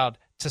CJ Stroud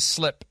to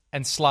slip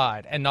and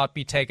slide and not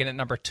be taken at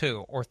number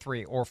 2 or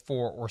 3 or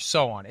 4 or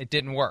so on. It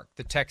didn't work.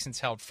 The Texans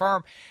held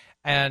firm,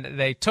 and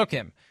they took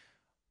him.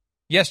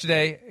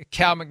 Yesterday,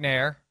 Cal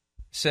McNair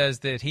says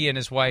that he and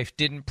his wife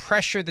didn't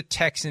pressure the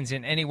Texans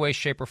in any way,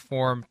 shape, or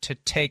form to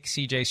take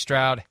CJ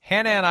Stroud.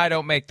 Hannah and I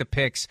don't make the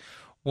picks.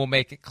 We'll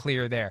make it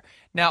clear there.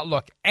 Now,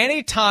 look,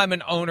 anytime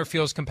an owner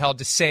feels compelled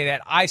to say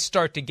that, I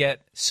start to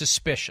get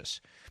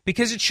suspicious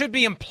because it should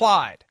be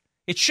implied.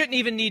 It shouldn't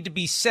even need to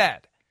be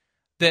said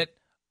that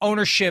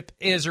ownership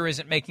is or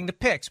isn't making the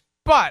picks.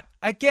 But,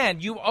 again,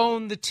 you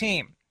own the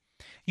team.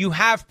 You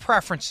have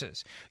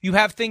preferences. You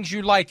have things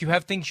you like. You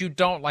have things you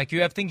don't like.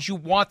 You have things you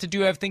want to do.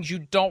 You have things you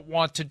don't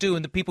want to do.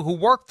 And the people who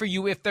work for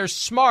you, if they're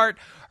smart,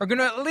 are going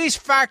to at least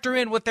factor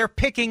in what they're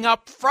picking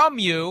up from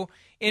you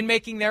in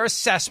making their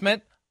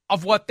assessment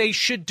of what they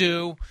should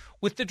do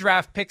with the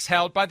draft picks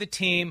held by the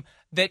team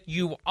that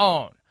you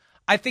own.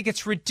 I think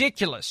it's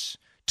ridiculous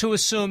to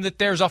assume that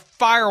there's a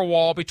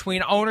firewall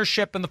between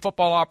ownership and the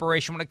football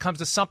operation when it comes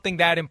to something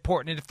that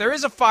important. And if there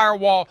is a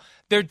firewall,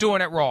 they're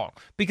doing it wrong.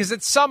 Because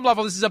at some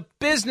level, this is a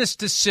business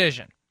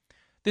decision.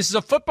 This is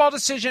a football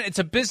decision. It's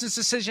a business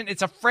decision.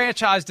 It's a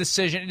franchise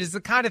decision. It is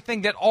the kind of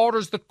thing that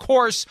alters the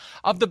course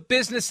of the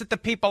business that the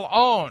people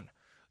own.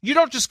 You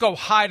don't just go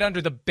hide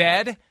under the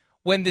bed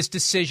when this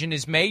decision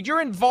is made.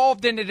 You're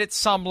involved in it at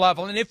some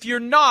level. And if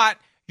you're not,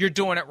 you're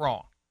doing it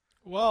wrong.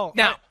 Well,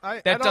 now, I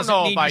that don't doesn't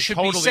know mean if I you should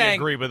totally be saying,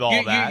 agree with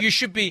all that. You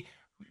should be.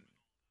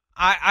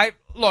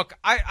 Look,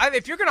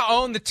 if you're going to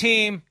own the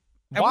team,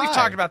 and we've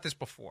talked about this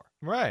before,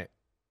 right?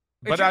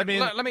 But I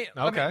mean, let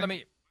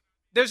me.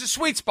 There's a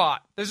sweet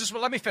spot.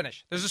 Let me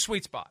finish. There's a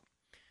sweet spot.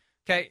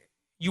 Okay,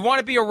 you want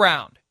to be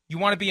around. You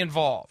want to be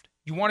involved.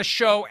 You want to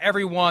show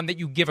everyone that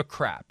you give a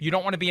crap. You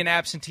don't want to be an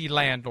absentee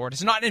landlord.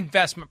 It's not an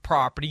investment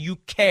property. You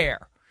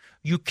care.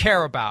 You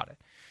care about it.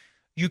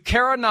 You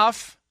care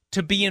enough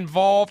to be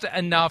involved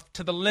enough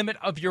to the limit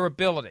of your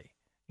ability.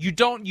 You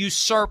don't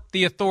usurp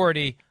the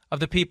authority of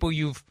the people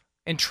you've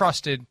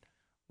entrusted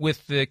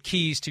with the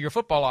keys to your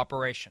football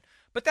operation.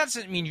 But that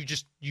doesn't mean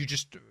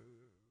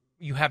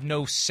you have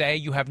no say,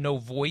 you have no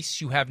voice,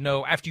 you have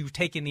no, after you've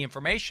taken the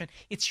information,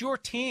 it's your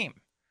team.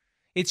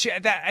 It's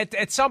that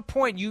at some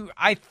point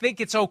I think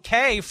it's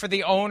okay for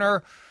the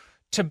owner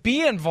to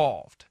be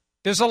involved.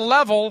 There's a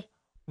level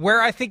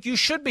where I think you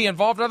should be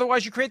involved.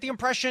 Otherwise, you create the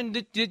impression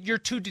that you're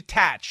too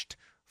detached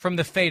from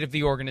the fate of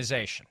the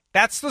organization.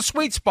 That's the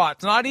sweet spot.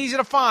 It's not easy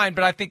to find,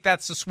 but I think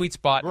that's the sweet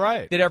spot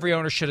that every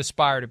owner should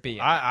aspire to be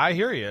in. I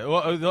hear you.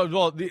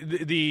 Well,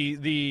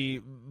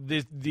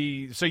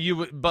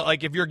 but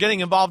like if you're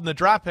getting involved in the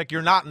draft pick,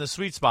 you're not in the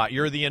sweet spot.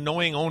 You're the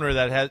annoying owner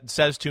that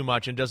says too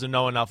much and doesn't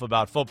know enough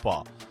about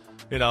football.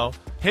 You know,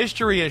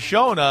 history has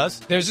shown us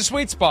there's a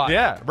sweet spot.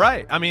 Yeah,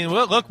 right. I mean,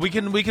 look, we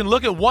can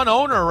look at one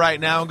owner right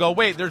now and go,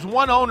 wait, there's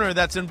one owner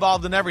that's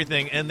involved in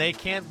everything, and they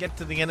can't get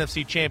to the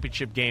NFC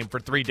Championship game for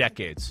 3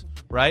 decades,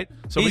 right?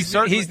 So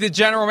he's the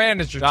general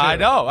manager, too. I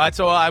know.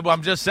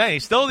 I'm just saying,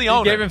 he's still the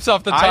owner. He gave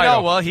himself the title. I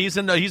know. Well, he's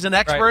an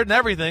expert in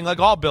everything, like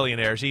all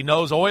billionaires. He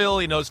knows oil,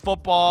 he knows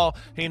football,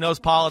 he knows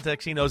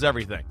politics, he knows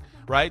everything.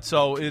 Right,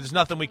 so there's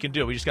nothing we can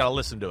do. We just got to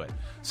listen to it.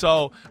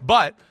 So,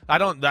 but I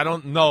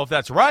don't know if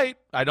that's right.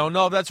 I don't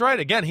know if that's right.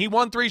 Again, he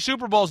won 3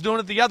 Super Bowls doing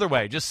it the other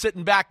way, just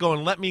sitting back,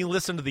 going, "Let me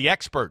listen to the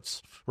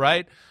experts."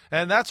 Right,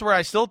 and that's where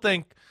I still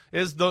think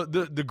is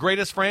the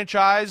greatest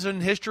franchise in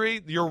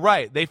history. You're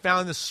right. They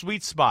found the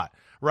sweet spot.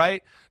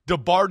 Right,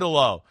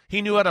 DeBartolo.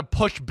 He knew how to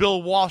push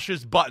Bill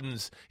Walsh's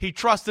buttons. He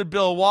trusted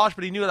Bill Walsh,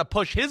 but he knew how to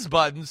push his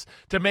buttons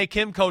to make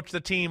him coach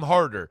the team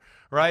harder.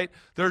 Right,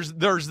 there's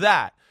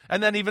that.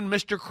 And then even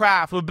Mr.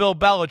 Kraft with Bill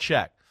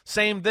Belichick.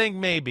 Same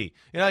thing maybe.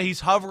 You know, he's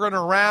hovering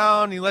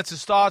around. He lets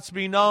his thoughts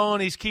be known.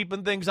 He's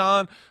keeping things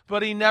on.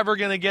 But he's never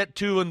going to get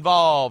too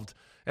involved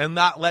and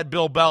not let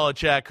Bill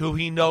Belichick, who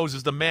he knows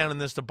is the man in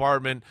this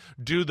department,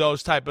 do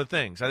those type of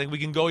things. I think we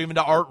can go even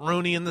to Art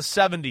Rooney in the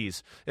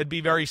 70s. It'd be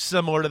very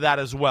similar to that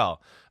as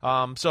well.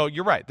 So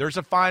you're right. There's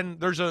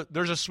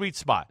a sweet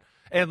spot.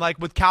 And like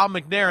with Cal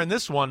McNair in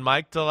this one,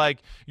 Mike, to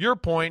like your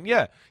point,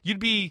 yeah, you'd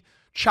be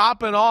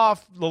chopping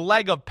off the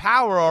leg of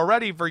power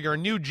already for your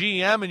new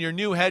GM and your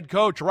new head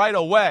coach right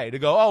away to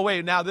go, oh,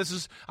 wait, now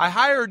I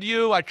hired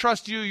you, I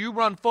trust you, you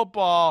run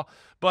football,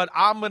 but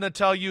I'm going to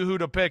tell you who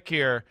to pick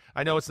here.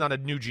 I know it's not a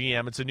new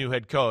GM, it's a new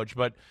head coach,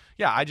 but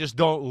yeah, I just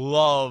don't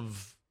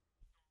love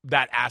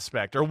that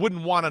aspect or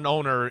wouldn't want an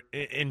owner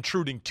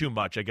intruding too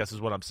much, I guess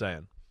is what I'm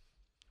saying.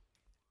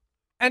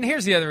 And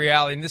here's the other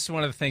reality, and this is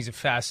one of the things that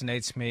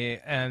fascinates me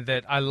and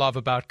that I love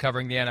about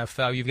covering the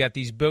NFL. You've got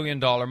these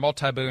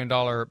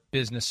multi-billion-dollar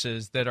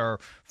businesses that are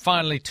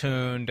finely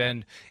tuned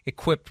and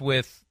equipped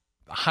with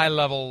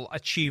high-level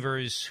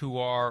achievers who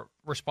are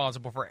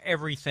responsible for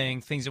everything,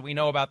 things that we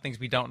know about, things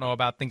we don't know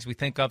about, things we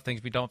think of,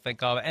 things we don't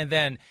think of, and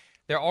then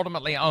they're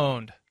ultimately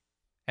owned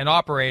and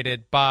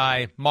operated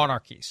by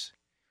monarchies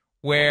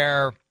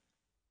where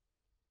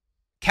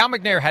Cal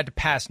McNair had to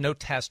pass no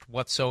test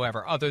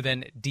whatsoever other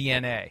than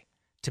DNA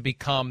to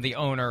become the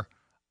owner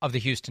of the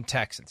Houston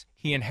Texans.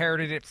 He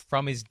inherited it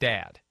from his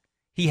dad.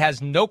 He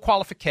has no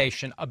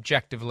qualification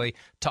objectively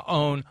to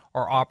own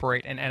or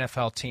operate an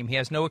NFL team. He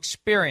has no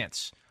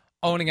experience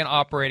owning and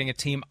operating a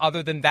team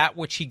other than that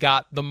which he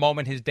got the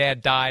moment his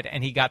dad died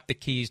and he got the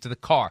keys to the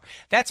car.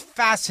 That's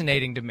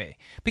fascinating to me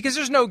because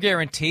there's no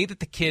guarantee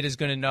that the kid is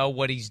going to know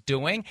what he's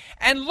doing.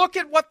 And look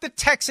at what the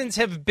Texans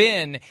have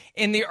been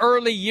in the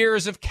early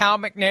years of Cal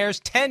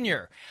McNair's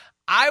tenure.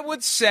 I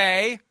would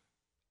say,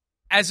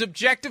 as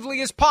objectively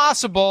as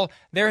possible,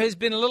 there has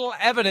been little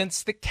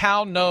evidence that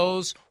Cal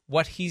knows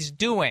what he's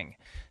doing.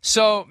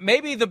 So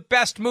maybe the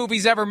best move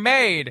he's ever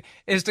made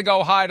is to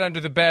go hide under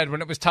the bed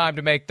when it was time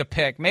to make the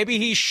pick. Maybe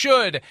he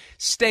should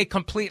stay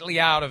completely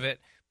out of it,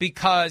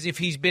 because if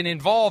he's been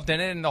involved in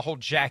it and the whole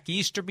Jack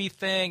Easterby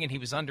thing, and he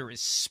was under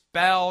his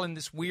spell in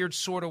this weird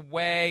sort of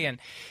way, and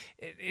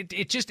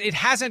it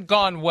hasn't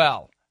gone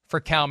well for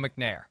Cal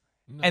McNair.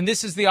 No. And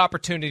this is the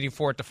opportunity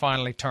for it to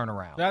finally turn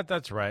around.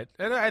 That's right.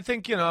 And I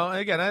think,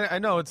 again, I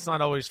know it's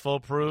not always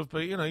foolproof,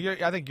 but,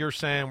 I think we're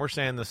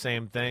saying the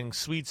same thing.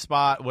 Sweet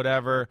spot,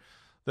 whatever.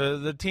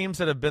 The teams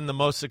that have been the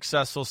most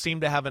successful seem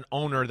to have an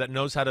owner that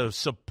knows how to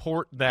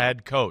support the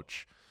head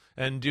coach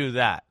and do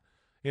that.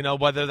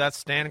 Whether that's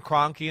Stan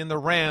Kroenke and the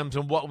Rams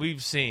and what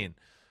we've seen.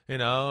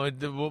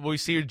 We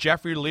see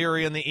Jeffrey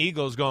Leary and the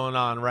Eagles going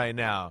on right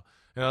now.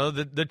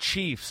 The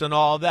Chiefs and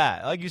all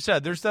that. Like you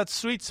said, there's that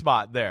sweet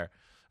spot there.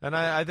 And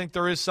I think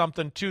there is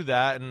something to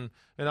that, and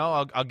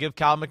I'll give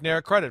Cal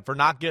McNair credit for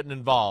not getting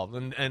involved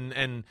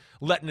and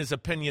letting his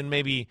opinion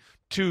maybe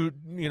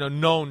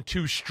known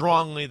too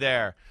strongly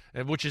there,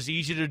 which is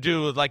easy to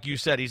do. Like you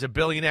said, he's a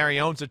billionaire, he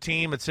owns a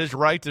team, it's his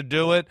right to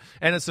do it,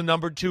 and it's the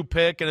number 2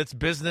 pick, and it's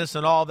business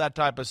and all that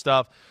type of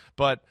stuff.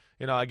 But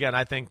again,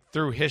 I think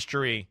through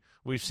history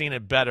we've seen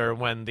it better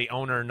when the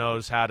owner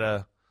knows how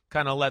to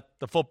kind of let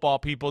the football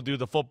people do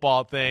the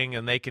football thing,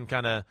 and they can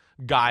kind of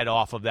guide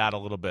off of that a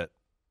little bit.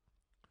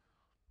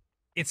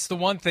 It's the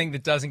one thing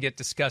that doesn't get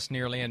discussed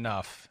nearly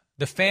enough.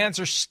 The fans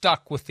are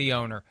stuck with the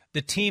owner.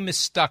 The team is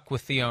stuck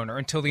with the owner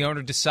until the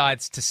owner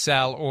decides to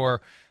sell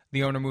or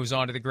the owner moves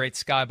on to the great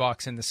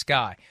skybox in the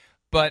sky.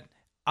 But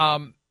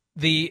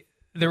the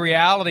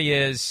reality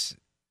is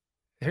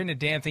there isn't a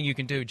damn thing you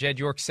can do. Jed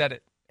York said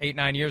it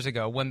 8-9 years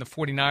ago when the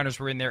 49ers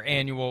were in their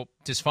annual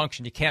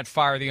dysfunction. You can't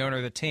fire the owner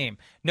of the team.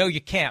 No, you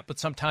can't, but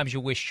sometimes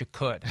you wish you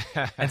could.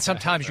 And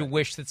sometimes you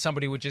wish that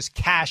somebody would just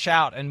cash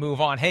out and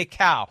move on. Hey,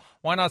 Cal,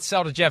 why not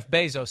sell to Jeff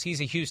Bezos?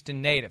 He's a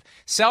Houston native.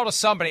 Sell to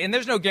somebody. And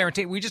there's no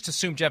guarantee. We just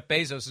assume Jeff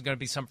Bezos is going to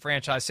be some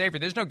franchise savior.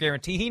 There's no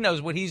guarantee he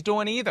knows what he's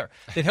doing either,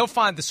 that he'll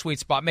find the sweet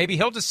spot. Maybe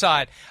he'll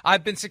decide,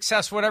 I've been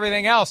successful with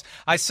everything else.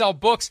 I sell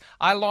books.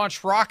 I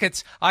launch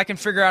rockets. I can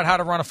figure out how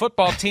to run a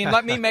football team.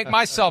 Let me make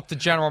myself the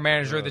general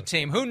manager of the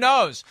team. Who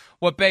knows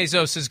what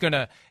Bezos is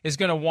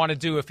gonna want to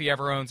do if he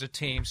ever owns a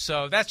team.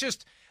 So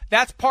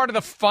that's part of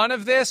the fun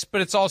of this,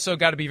 but it's also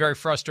got to be very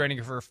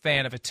frustrating for a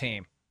fan of a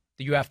team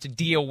that you have to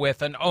deal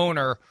with an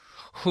owner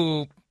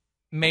who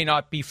may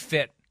not be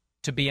fit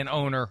to be an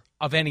owner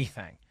of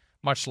anything,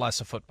 much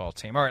less a football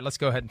team. All right, let's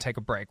go ahead and take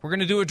a break. We're going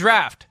to do a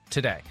draft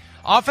today.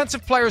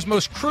 Offensive players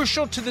most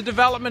crucial to the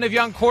development of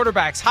young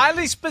quarterbacks.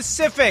 Highly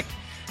specific,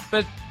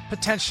 but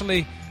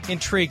potentially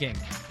intriguing.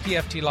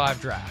 PFT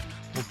Live Draft.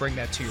 We'll bring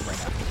that to you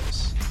right after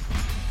this.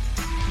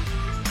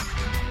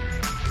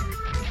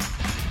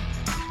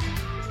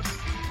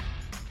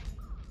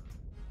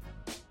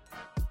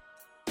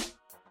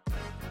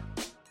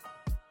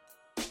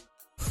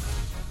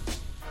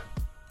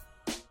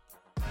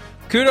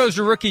 Kudos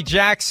to Ricky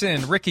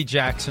Jackson, Ricky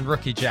Jackson,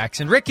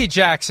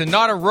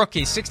 not a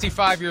rookie,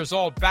 65 years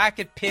old, back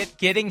at Pitt,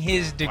 getting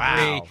his degree.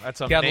 Wow,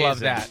 that's amazing. Gotta love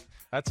that.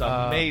 That's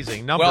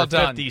amazing. Number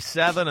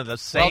 57 of the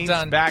Saints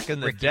back in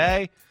the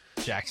day.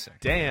 Jackson.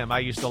 Damn, I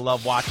used to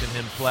love watching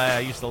him play. I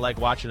used to like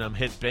watching him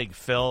hit Big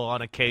Phil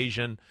on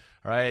occasion.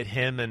 Right,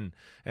 him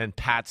and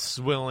Pat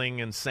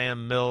Swilling and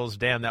Sam Mills.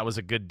 Damn, that was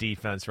a good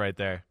defense right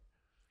there.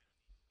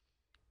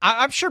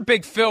 I'm sure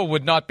Big Phil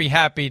would not be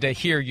happy to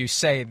hear you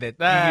say that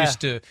you used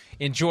to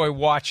enjoy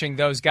watching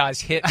those guys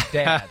hit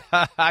Dad.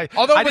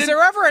 Although, was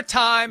there ever a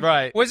time?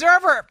 Right. Was there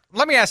ever?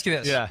 Let me ask you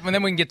this, and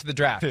then we can get to the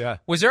draft. Yeah.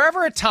 Was there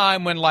ever a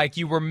time when, like,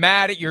 you were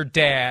mad at your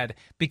dad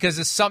because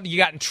of something, you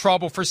got in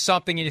trouble for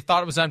something and you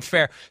thought it was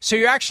unfair? So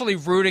you're actually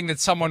rooting that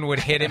someone would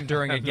hit him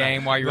during a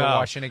game while you were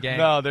watching a game?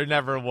 No, there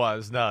never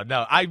was. No.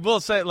 I will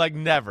say, like,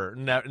 never,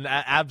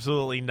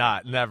 absolutely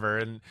not, never.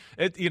 And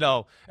it,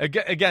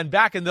 again,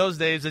 back in those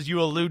days, as you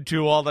allude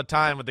to all the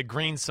time with the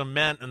green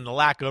cement and the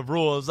lack of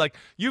rules, like,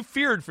 you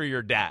feared for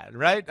your dad,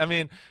 right? I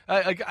mean,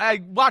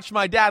 I watched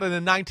my dad in the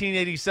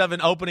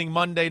 1987 opening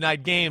Monday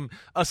night game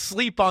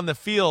asleep on the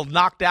field,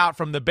 knocked out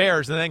from the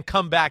Bears, and then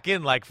come back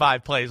in like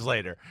 5 plays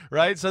later,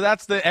 right? So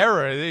that's the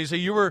era. So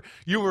you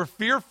were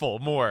fearful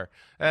more.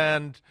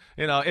 And,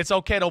 it's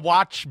okay to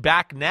watch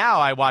back now.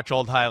 I watch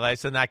old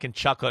highlights and I can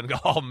chuckle and go,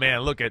 oh,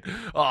 man, look at,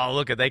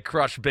 they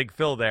crushed Big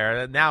Phil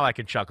there. Now I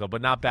can chuckle,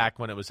 but not back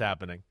when it was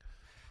happening.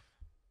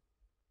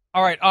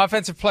 All right,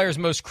 offensive players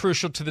most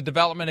crucial to the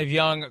development of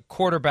young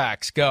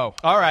quarterbacks. Go.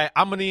 All right,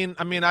 I'm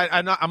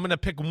gonna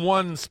pick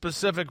one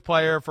specific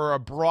player for a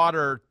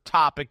broader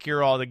topic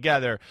here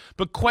altogether.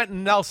 But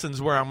Quentin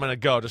Nelson's where I'm gonna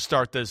go to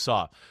start this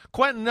off.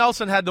 Quentin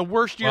Nelson had the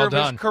worst year of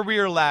his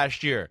career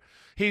last year.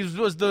 He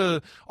was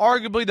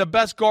arguably the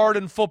best guard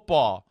in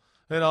football.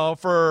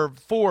 For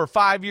 4 or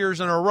 5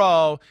 years in a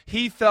row,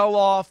 he fell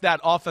off.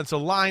 That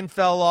offensive line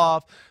fell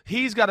off.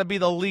 He's got to be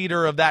the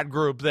leader of that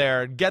group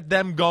there, get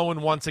them going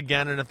once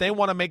again. And if they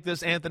want to make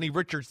this Anthony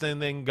Richardson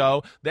thing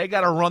go, they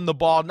got to run the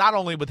ball, not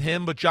only with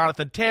him, but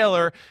Jonathan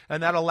Taylor,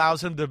 and that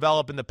allows him to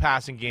develop in the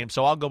passing game.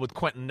 So I'll go with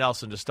Quentin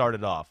Nelson to start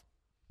it off.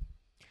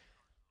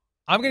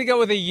 I'm going to go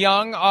with a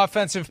young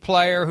offensive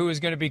player who is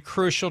going to be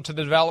crucial to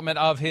the development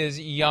of his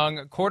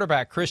young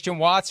quarterback, Christian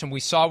Watson. We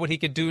saw what he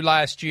could do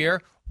last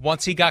year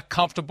once he got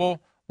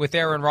comfortable with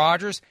Aaron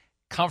Rodgers,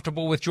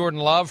 comfortable with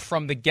Jordan Love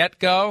from the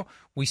get-go.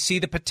 We see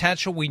the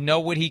potential. We know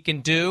what he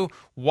can do.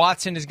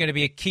 Watson is going to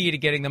be a key to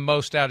getting the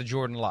most out of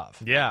Jordan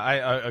Love. Yeah, I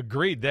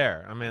agreed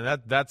there. I mean,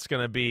 that's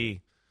going to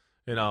be,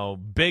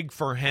 big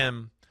for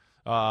him.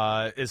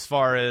 As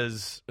far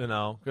as,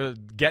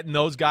 getting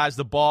those guys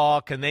the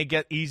ball, can they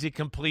get easy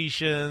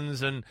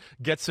completions and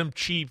get some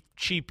cheap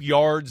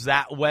yards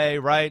that way,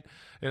 right?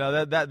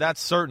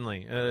 That's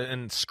certainly.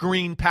 And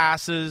screen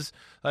passes,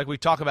 like we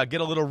talk about,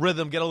 get a little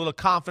rhythm, get a little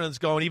confidence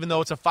going. Even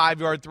though it's a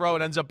 5-yard throw,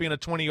 it ends up being a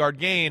 20-yard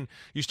gain,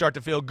 you start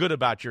to feel good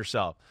about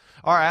yourself.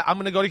 All right, I'm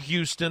going to go to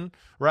Houston,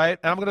 right?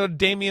 And I'm going to go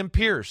to Dameon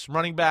Pierce,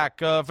 running back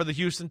for the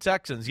Houston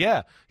Texans.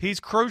 Yeah, he's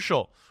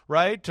crucial,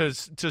 right, to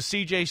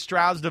CJ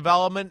Stroud's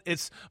development.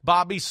 It's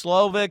Bobby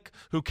Slovic,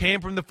 who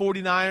came from the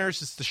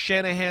 49ers. It's the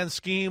Shanahan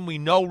scheme. We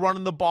know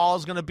running the ball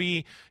is going to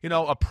be,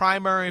 a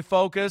primary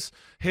focus.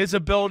 His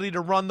ability to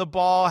run the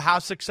ball, how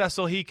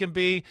successful he can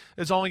be,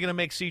 is only going to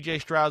make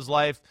CJ Stroud's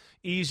life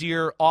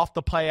easier off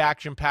the play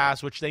action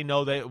pass, which they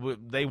know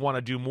they want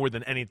to do more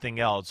than anything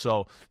else.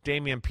 So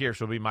Dameon Pierce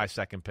will be my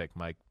second pick,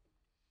 Mike.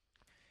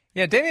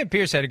 Yeah, Dameon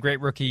Pierce had a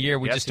great rookie year.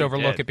 We just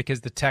overlook it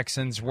because the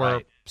Texans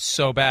were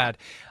so bad.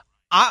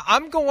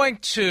 I'm going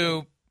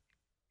to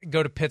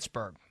go to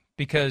Pittsburgh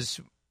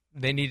because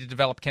they need to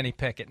develop Kenny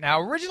Pickett.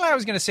 Now, originally I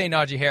was going to say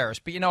Najee Harris,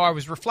 but, I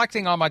was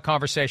reflecting on my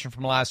conversation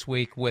from last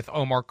week with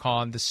Omar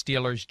Khan, the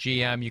Steelers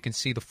GM. You can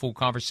see the full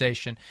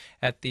conversation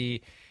at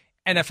the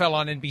NFL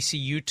on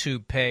NBC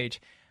YouTube page.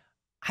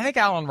 I think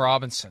Allen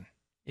Robinson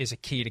is a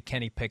key to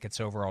Kenny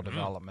Pickett's overall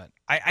development.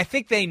 I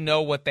think they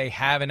know what they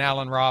have in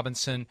Allen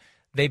Robinson.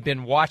 They've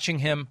been watching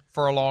him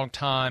for a long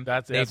time.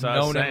 They've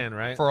known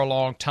him for a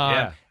long time.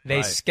 Yeah,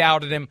 they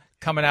scouted him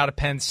coming out of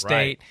Penn State.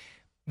 Right.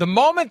 The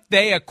moment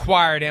they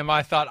acquired him,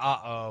 I thought,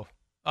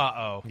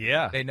 uh-oh.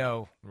 Yeah. They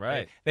know.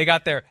 Right. They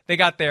got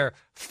their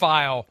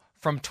file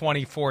from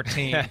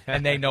 2014,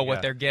 and they know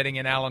what they're getting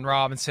in Allen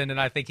Robinson,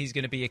 and I think he's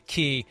going to be a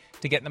key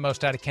to getting the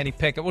most out of Kenny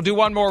Pickett. We'll do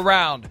one more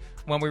round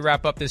when we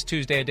wrap up this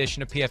Tuesday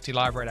edition of PFT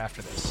Live right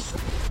after this.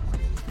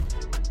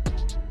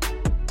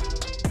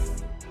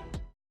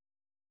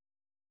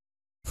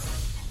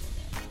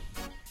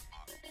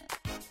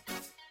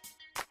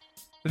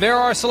 There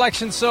are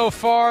selections so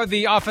far.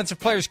 The offensive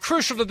players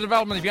crucial to the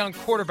development of young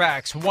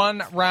quarterbacks.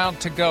 One round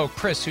to go.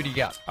 Chris, who do you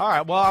got? All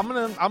right. Well, I'm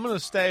gonna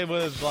stay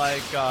with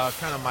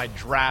kind of my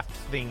draft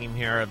theme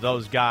here of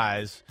those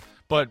guys,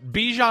 but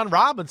Bijan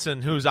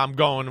Robinson, I'm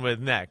going with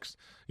next.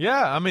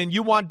 Yeah, I mean,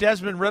 you want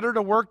Desmond Ridder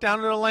to work down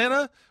in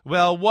Atlanta?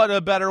 Well, what a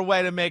better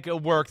way to make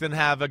it work than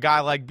have a guy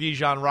like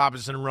Bijan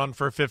Robinson run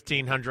for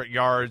 1,500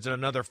 yards and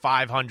another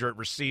 500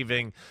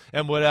 receiving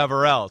and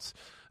whatever else.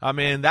 I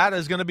mean, that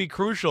is going to be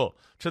crucial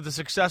to the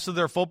success of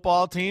their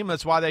football team.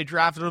 That's why they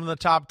drafted him in the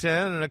top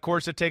 10, and, of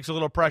course, it takes a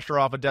little pressure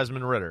off of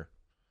Desmond Ridder.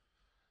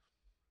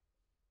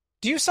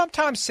 Do you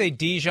sometimes say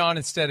Dijon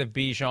instead of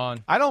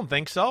Bijan? I don't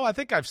think so. I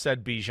think I've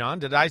said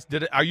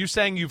Bijan. Are you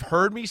saying you've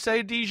heard me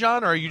say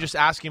Dijon, or are you just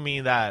asking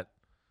me that?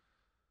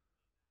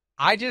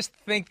 I just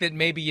think that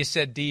maybe you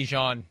said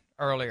Dijon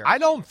earlier. I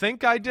don't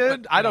think I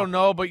did. I don't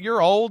know, but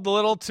you're old a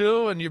little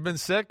too, and you've been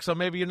sick, so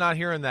maybe you're not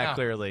hearing that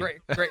clearly.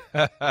 Great.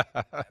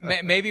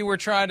 Maybe we're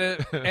trying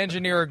to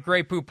engineer a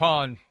Grey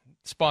Poupon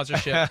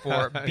sponsorship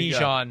for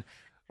Bijan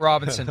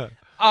Robinson.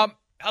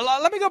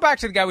 Let me go back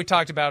to the guy we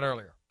talked about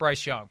earlier,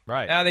 Bryce Young.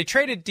 Right. Now, they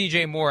traded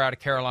DJ Moore out of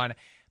Carolina,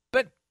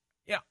 but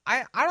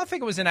I don't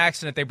think it was an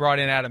accident they brought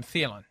in Adam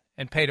Thielen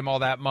and paid him all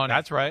that money.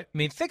 That's right. I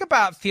mean, think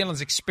about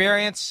Thielen's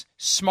experience,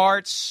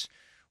 smarts,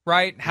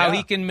 right? How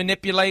he can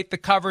manipulate the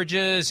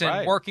coverages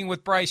and working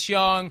with Bryce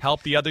Young.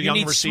 Help the other young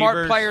receivers. You need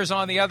smart players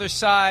on the other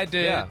side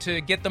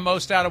to get the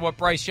most out of what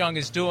Bryce Young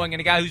is doing,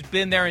 and a guy who's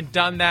been there and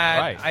done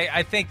that. Right.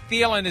 I think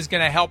Thielen is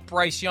going to help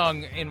Bryce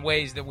Young in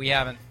ways that we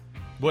haven't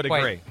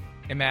quite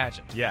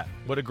imagined. Yeah,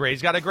 would agree.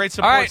 He's got a great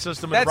support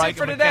system at Reich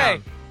for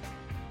today.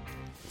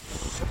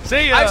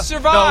 See ya. I've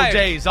survived. No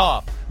days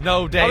off.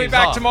 No days off. I'll be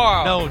back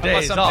tomorrow. No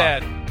days off.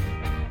 Dead.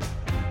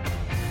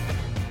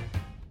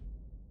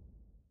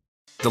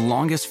 The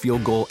longest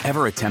field goal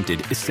ever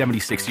attempted is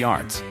 76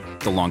 yards.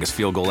 The longest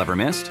field goal ever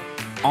missed?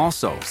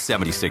 Also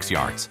 76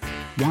 yards.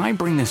 Why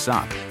bring this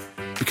up?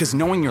 Because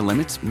knowing your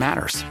limits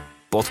matters,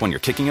 both when you're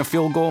kicking a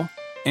field goal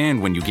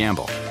and when you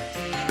gamble.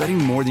 Betting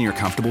more than you're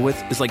comfortable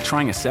with is like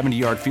trying a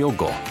 70-yard field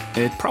goal.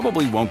 It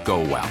probably won't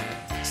go well.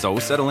 So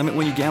set a limit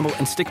when you gamble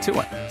and stick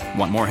to it.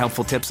 Want more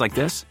helpful tips like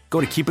this?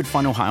 Go to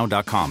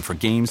keepitfunohio.com for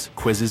games,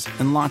 quizzes,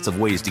 and lots of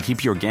ways to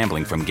keep your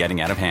gambling from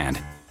getting out of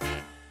hand.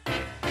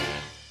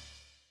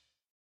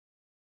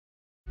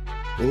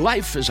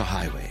 Life is a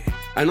highway,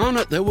 and on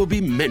it there will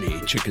be many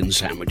chicken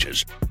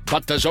sandwiches.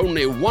 But there's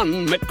only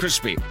one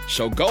McCrispy.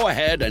 So go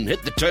ahead and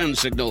hit the turn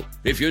signal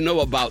if you know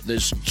about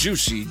this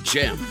juicy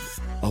gem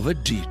of a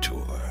detour.